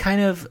 They kind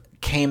of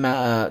came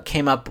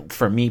up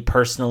for me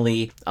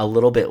personally a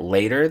little bit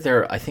later.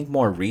 They're, I think,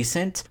 more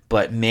recent,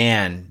 but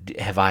man,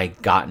 have I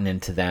gotten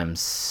into them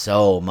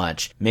so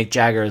much. Mick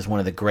Jagger is one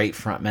of the great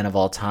frontmen of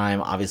all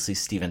time. Obviously,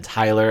 Steven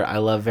Tyler I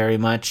love very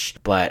much,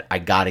 but I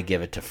gotta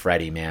give it to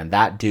Freddie, man.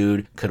 That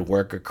dude could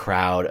work a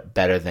crowd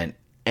better than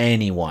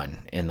anyone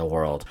in the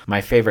world. My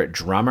favorite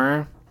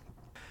drummer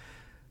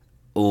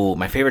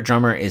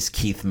is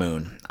Keith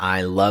Moon.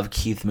 I love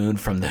Keith Moon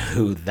from The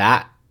Who.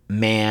 That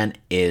man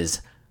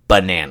is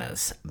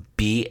bananas.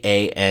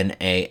 Bananas.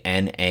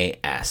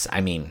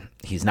 I mean,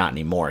 he's not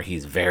anymore.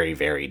 He's very,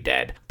 very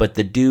dead. But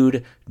the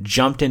dude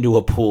jumped into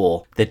a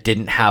pool that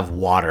didn't have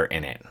water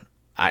in it.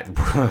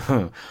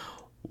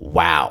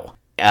 Wow.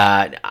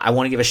 I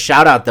want to give a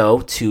shout out,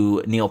 though,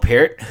 to Neil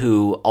Peart,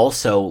 who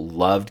also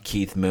loved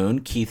Keith Moon.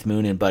 Keith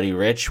Moon and Buddy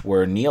Rich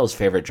were Neil's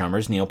favorite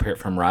drummers. Neil Peart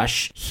from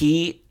Rush.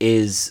 He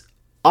is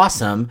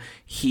awesome.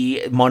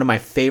 One of my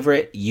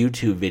favorite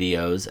YouTube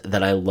videos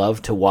that I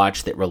love to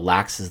watch that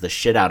relaxes the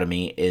shit out of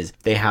me is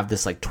they have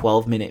this like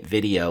 12-minute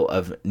video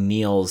of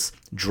Neil's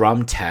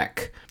drum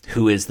tech,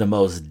 who is the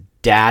most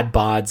dad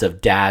bods of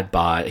dad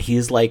bod.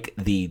 He's like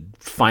the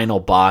final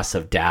boss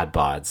of dad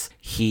bods.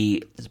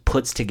 He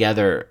puts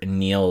together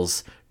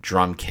Neil's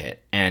drum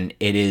kit, and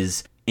it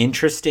is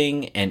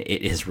interesting, and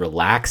it is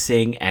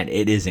relaxing, and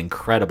it is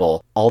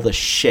incredible. All the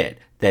shit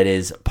that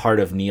is part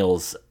of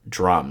Neil's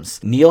drums.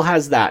 Neil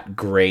has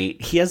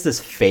he has this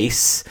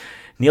face.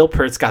 Neil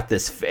Peart's got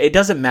this, it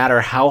doesn't matter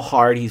how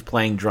hard he's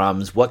playing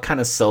drums, what kind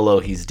of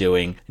solo he's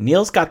doing.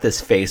 Neil's got this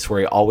face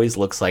where he always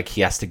looks like he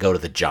has to go to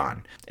the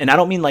John. And I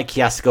don't mean like he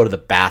has to go to the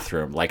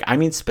bathroom. Like, I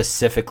mean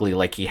specifically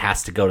like he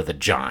has to go to the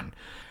John.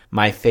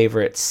 My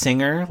favorite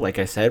singer, like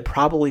I said,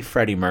 probably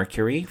Freddie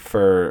Mercury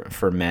for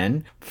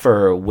men.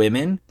 For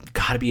women,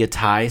 gotta be a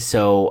tie.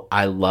 So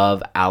I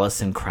love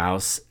Alison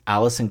Krauss.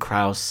 Alison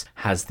Krauss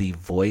has the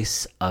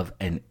voice of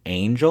an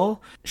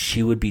angel.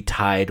 She would be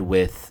tied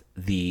with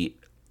the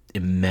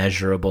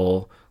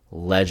immeasurable,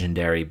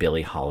 legendary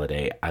Billie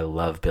Holiday. I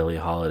love Billie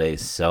Holiday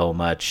so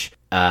much.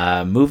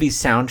 Movie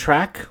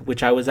soundtrack,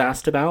 which I was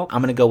asked about.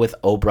 I'm gonna go with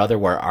Oh Brother,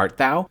 Where Art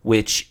Thou,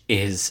 which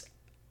is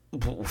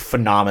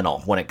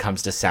phenomenal when it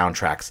comes to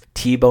soundtracks.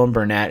 T-Bone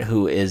Burnett,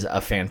 who is a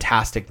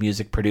fantastic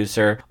music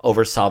producer,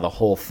 oversaw the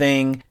whole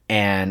thing,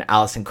 and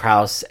Alison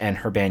Krauss and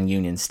her band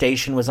Union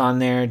Station was on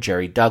there.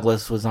 Jerry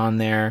Douglas was on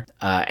there.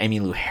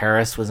 Emmylou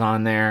Harris was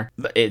on there.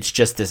 It's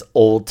just this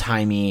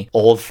old-timey,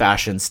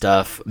 old-fashioned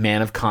stuff.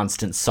 Man of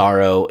Constant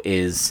Sorrow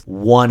is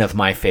one of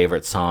my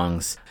favorite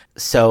songs.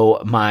 So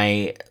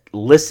my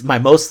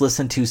most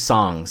listened to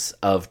songs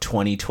of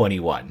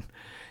 2021,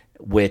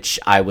 which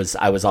I was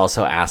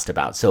also asked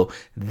about. So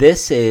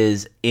this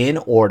is, in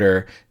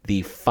order,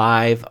 the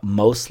 5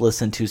 most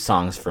listened to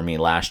songs for me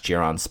last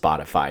year on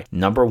Spotify.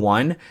 Number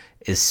 1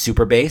 is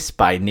Super Bass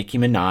by Nicki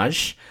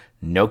Minaj.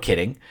 No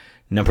kidding.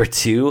 Number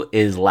 2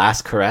 is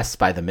Last Caress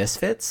by The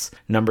Misfits.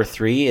 Number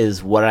 3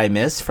 is What I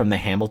Miss from the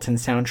Hamilton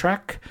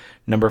soundtrack.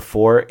 Number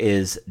 4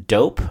 is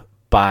Dope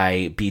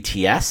by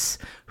BTS,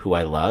 who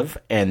I love.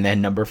 And then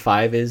number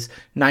 5 is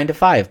 9 to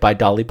 5 by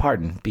Dolly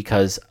Parton,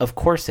 because of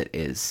course it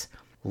is.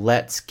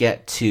 Let's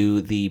get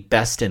to the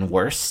best and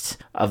worst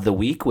of the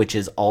week, which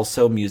is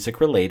also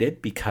music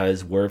related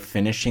because we're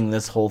finishing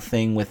this whole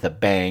thing with a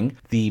bang.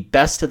 The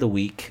best of the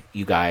week,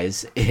 you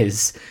guys,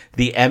 is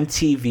the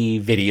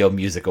MTV Video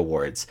Music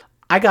Awards.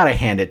 I gotta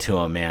hand it to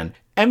them, man.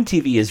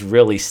 MTV is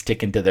really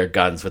sticking to their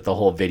guns with the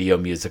whole Video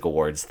Music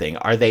Awards thing.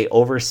 Are they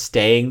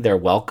overstaying their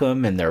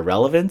welcome and their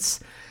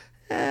relevance?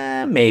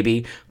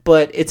 Maybe,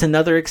 but it's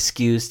another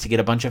excuse to get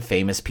a bunch of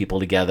famous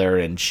people together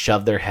and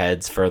shove their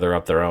heads further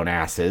up their own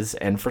asses,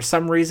 and for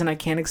some reason I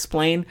can't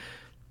explain,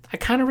 I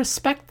kind of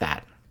respect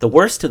that. The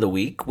worst of the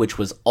week, which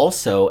was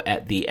also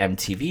at the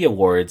MTV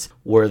Awards,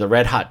 were the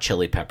Red Hot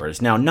Chili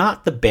Peppers. Now,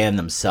 not the band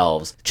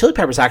themselves. Chili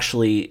Peppers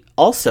actually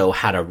also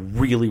had a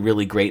really,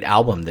 really great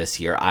album this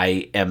year.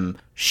 I am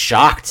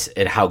shocked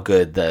at how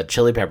good the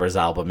Chili Peppers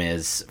album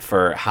is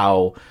for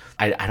how...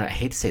 I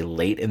hate to say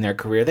late in their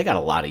career. They got a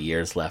lot of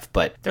years left,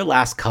 but their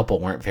last couple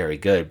weren't very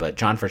good. But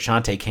John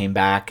Frusciante came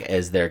back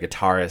as their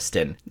guitarist,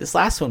 and this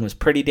last one was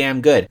pretty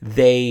damn good.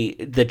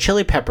 The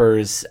Chili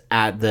Peppers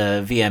at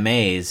the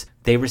VMAs,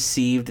 they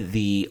received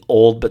the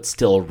Old But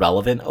Still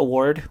Relevant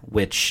Award,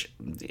 which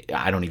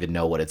I don't even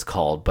know what it's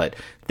called, but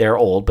they're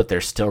old, but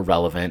they're still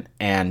relevant.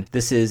 And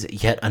this is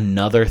yet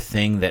another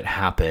thing that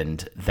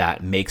happened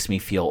that makes me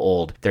feel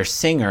old. Their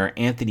singer,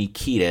 Anthony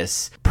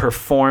Kiedis,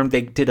 performed,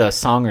 they did a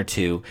song or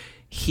two.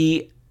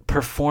 He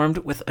performed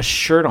with a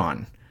shirt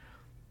on.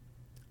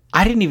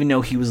 I didn't even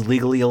know he was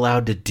legally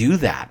allowed to do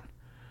that.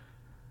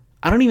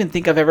 I don't even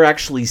think I've ever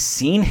actually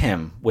seen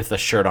him with a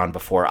shirt on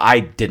before. I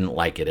didn't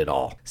like it at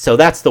all. So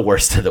that's the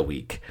worst of the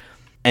week.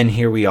 And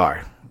here we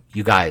are.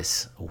 You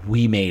guys,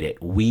 we made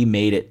it. We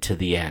made it to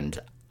the end.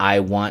 I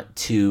want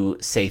to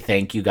say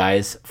thank you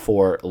guys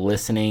for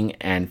listening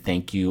and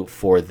thank you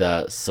for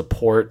the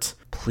support.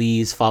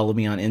 Please follow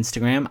me on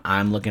Instagram.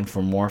 I'm looking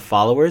for more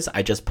followers.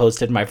 I just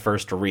posted my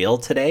first reel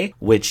today,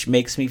 which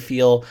makes me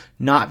feel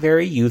not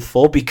very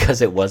youthful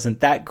because it wasn't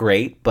that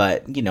great,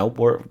 but you know,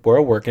 we're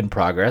a work in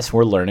progress.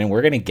 We're learning.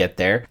 We're going to get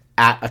there.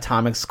 At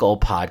Atomic Skull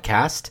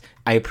Podcast.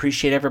 I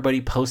appreciate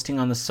everybody posting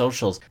on the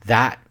socials.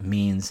 That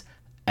means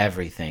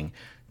everything.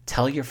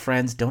 Tell your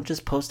friends, don't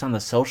just post on the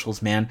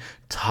socials, man.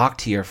 Talk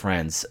to your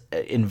friends.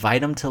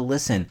 Invite them to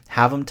listen.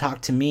 Have them talk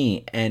to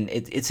me. And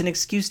it's an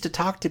excuse to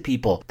talk to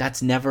people.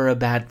 That's never a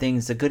bad thing.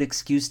 It's a good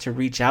excuse to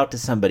reach out to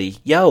somebody.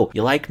 Yo,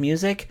 you like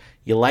music?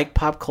 You like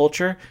pop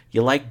culture?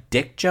 You like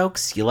dick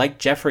jokes? You like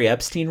Jeffrey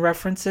Epstein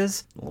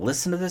references?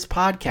 Listen to this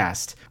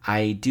podcast.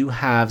 I do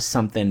have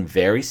something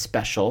very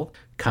special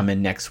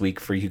coming next week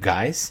for you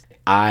guys.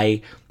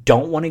 I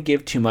don't want to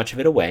give too much of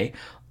it away.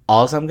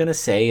 All I'm going to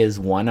say is,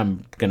 one,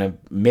 I'm going to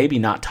maybe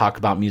not talk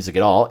about music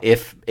at all,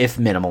 if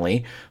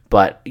minimally,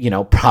 but,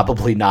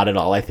 probably not at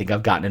all. I think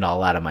I've gotten it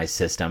all out of my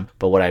system.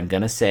 But what I'm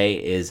going to say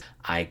is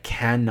I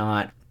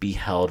cannot be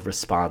held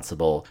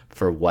responsible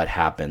for what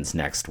happens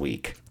next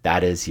week.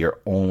 That is your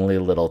only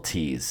little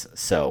tease.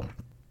 So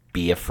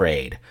be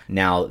afraid.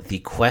 Now, the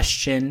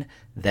question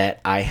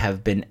that I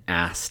have been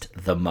asked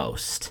the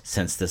most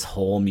since this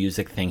whole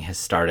music thing has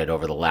started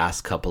over the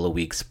last couple of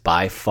weeks,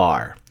 by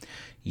far,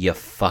 you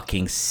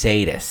fucking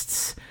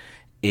sadists,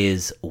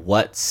 is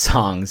what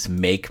songs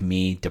make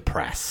me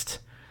depressed.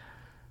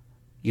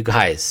 You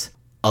guys,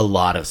 a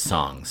lot of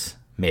songs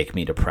make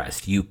me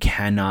depressed. You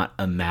cannot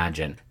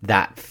imagine.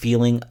 That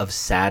feeling of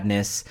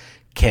sadness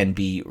can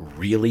be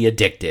really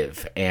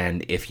addictive.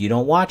 And if you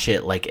don't watch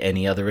it, like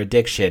any other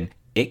addiction,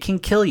 it can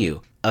kill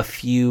you. A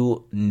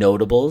few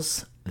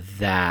notables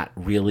that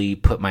really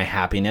put my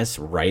happiness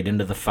right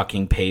into the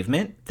fucking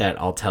pavement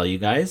that I'll tell you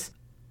guys.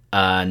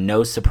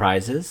 No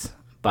Surprises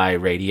by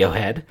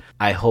Radiohead.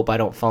 I Hope I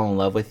Don't Fall in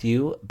Love with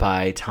You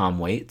by Tom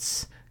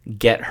Waits.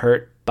 Get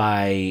Hurt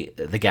by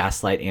the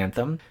Gaslight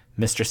Anthem.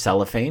 Mr.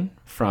 Cellophane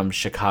from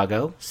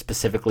Chicago,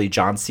 specifically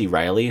John C.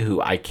 Reilly, who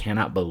I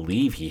cannot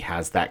believe he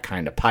has that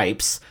kind of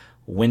pipes.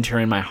 Winter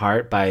in My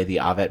Heart by the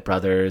Avett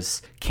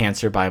Brothers.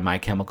 Cancer by My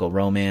Chemical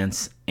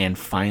Romance. And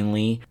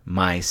finally,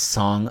 my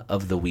song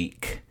of the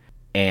week.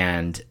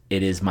 And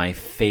it is my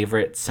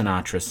favorite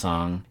Sinatra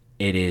song.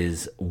 It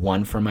is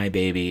One for My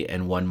Baby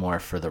and One More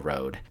for the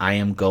Road. I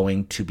am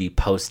going to be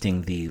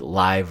posting the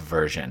live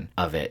version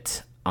of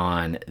it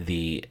on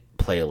the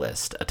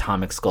playlist,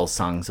 Atomic Skull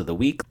Songs of the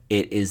Week.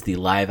 It is the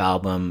live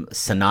album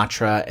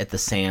Sinatra at the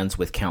Sands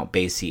with Count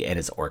Basie and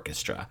his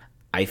orchestra.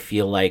 I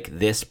feel like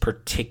this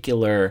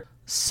particular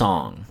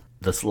song,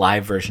 this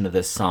live version of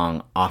this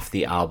song off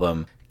the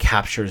album,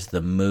 captures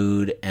the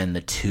mood and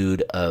the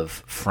tude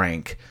of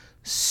Frank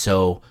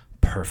so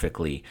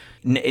perfectly.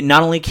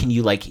 Not only can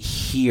you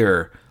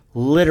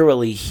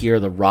literally hear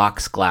the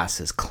rocks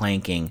glasses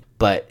clanking,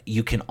 but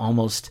you can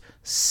almost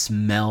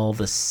smell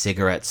the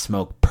cigarette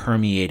smoke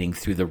permeating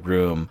through the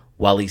room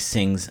while he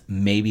sings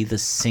maybe the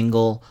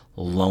single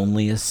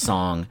loneliest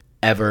song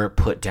ever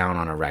put down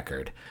on a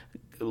record.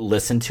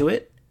 Listen to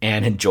it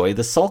and enjoy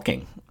the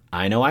sulking.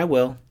 I know I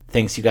will.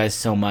 Thanks you guys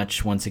so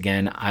much. Once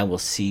again, I will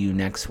see you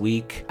next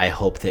week. I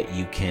hope that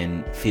you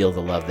can feel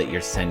the love that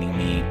you're sending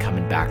me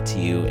coming back to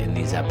you in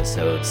these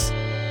episodes.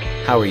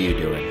 How are you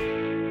doing?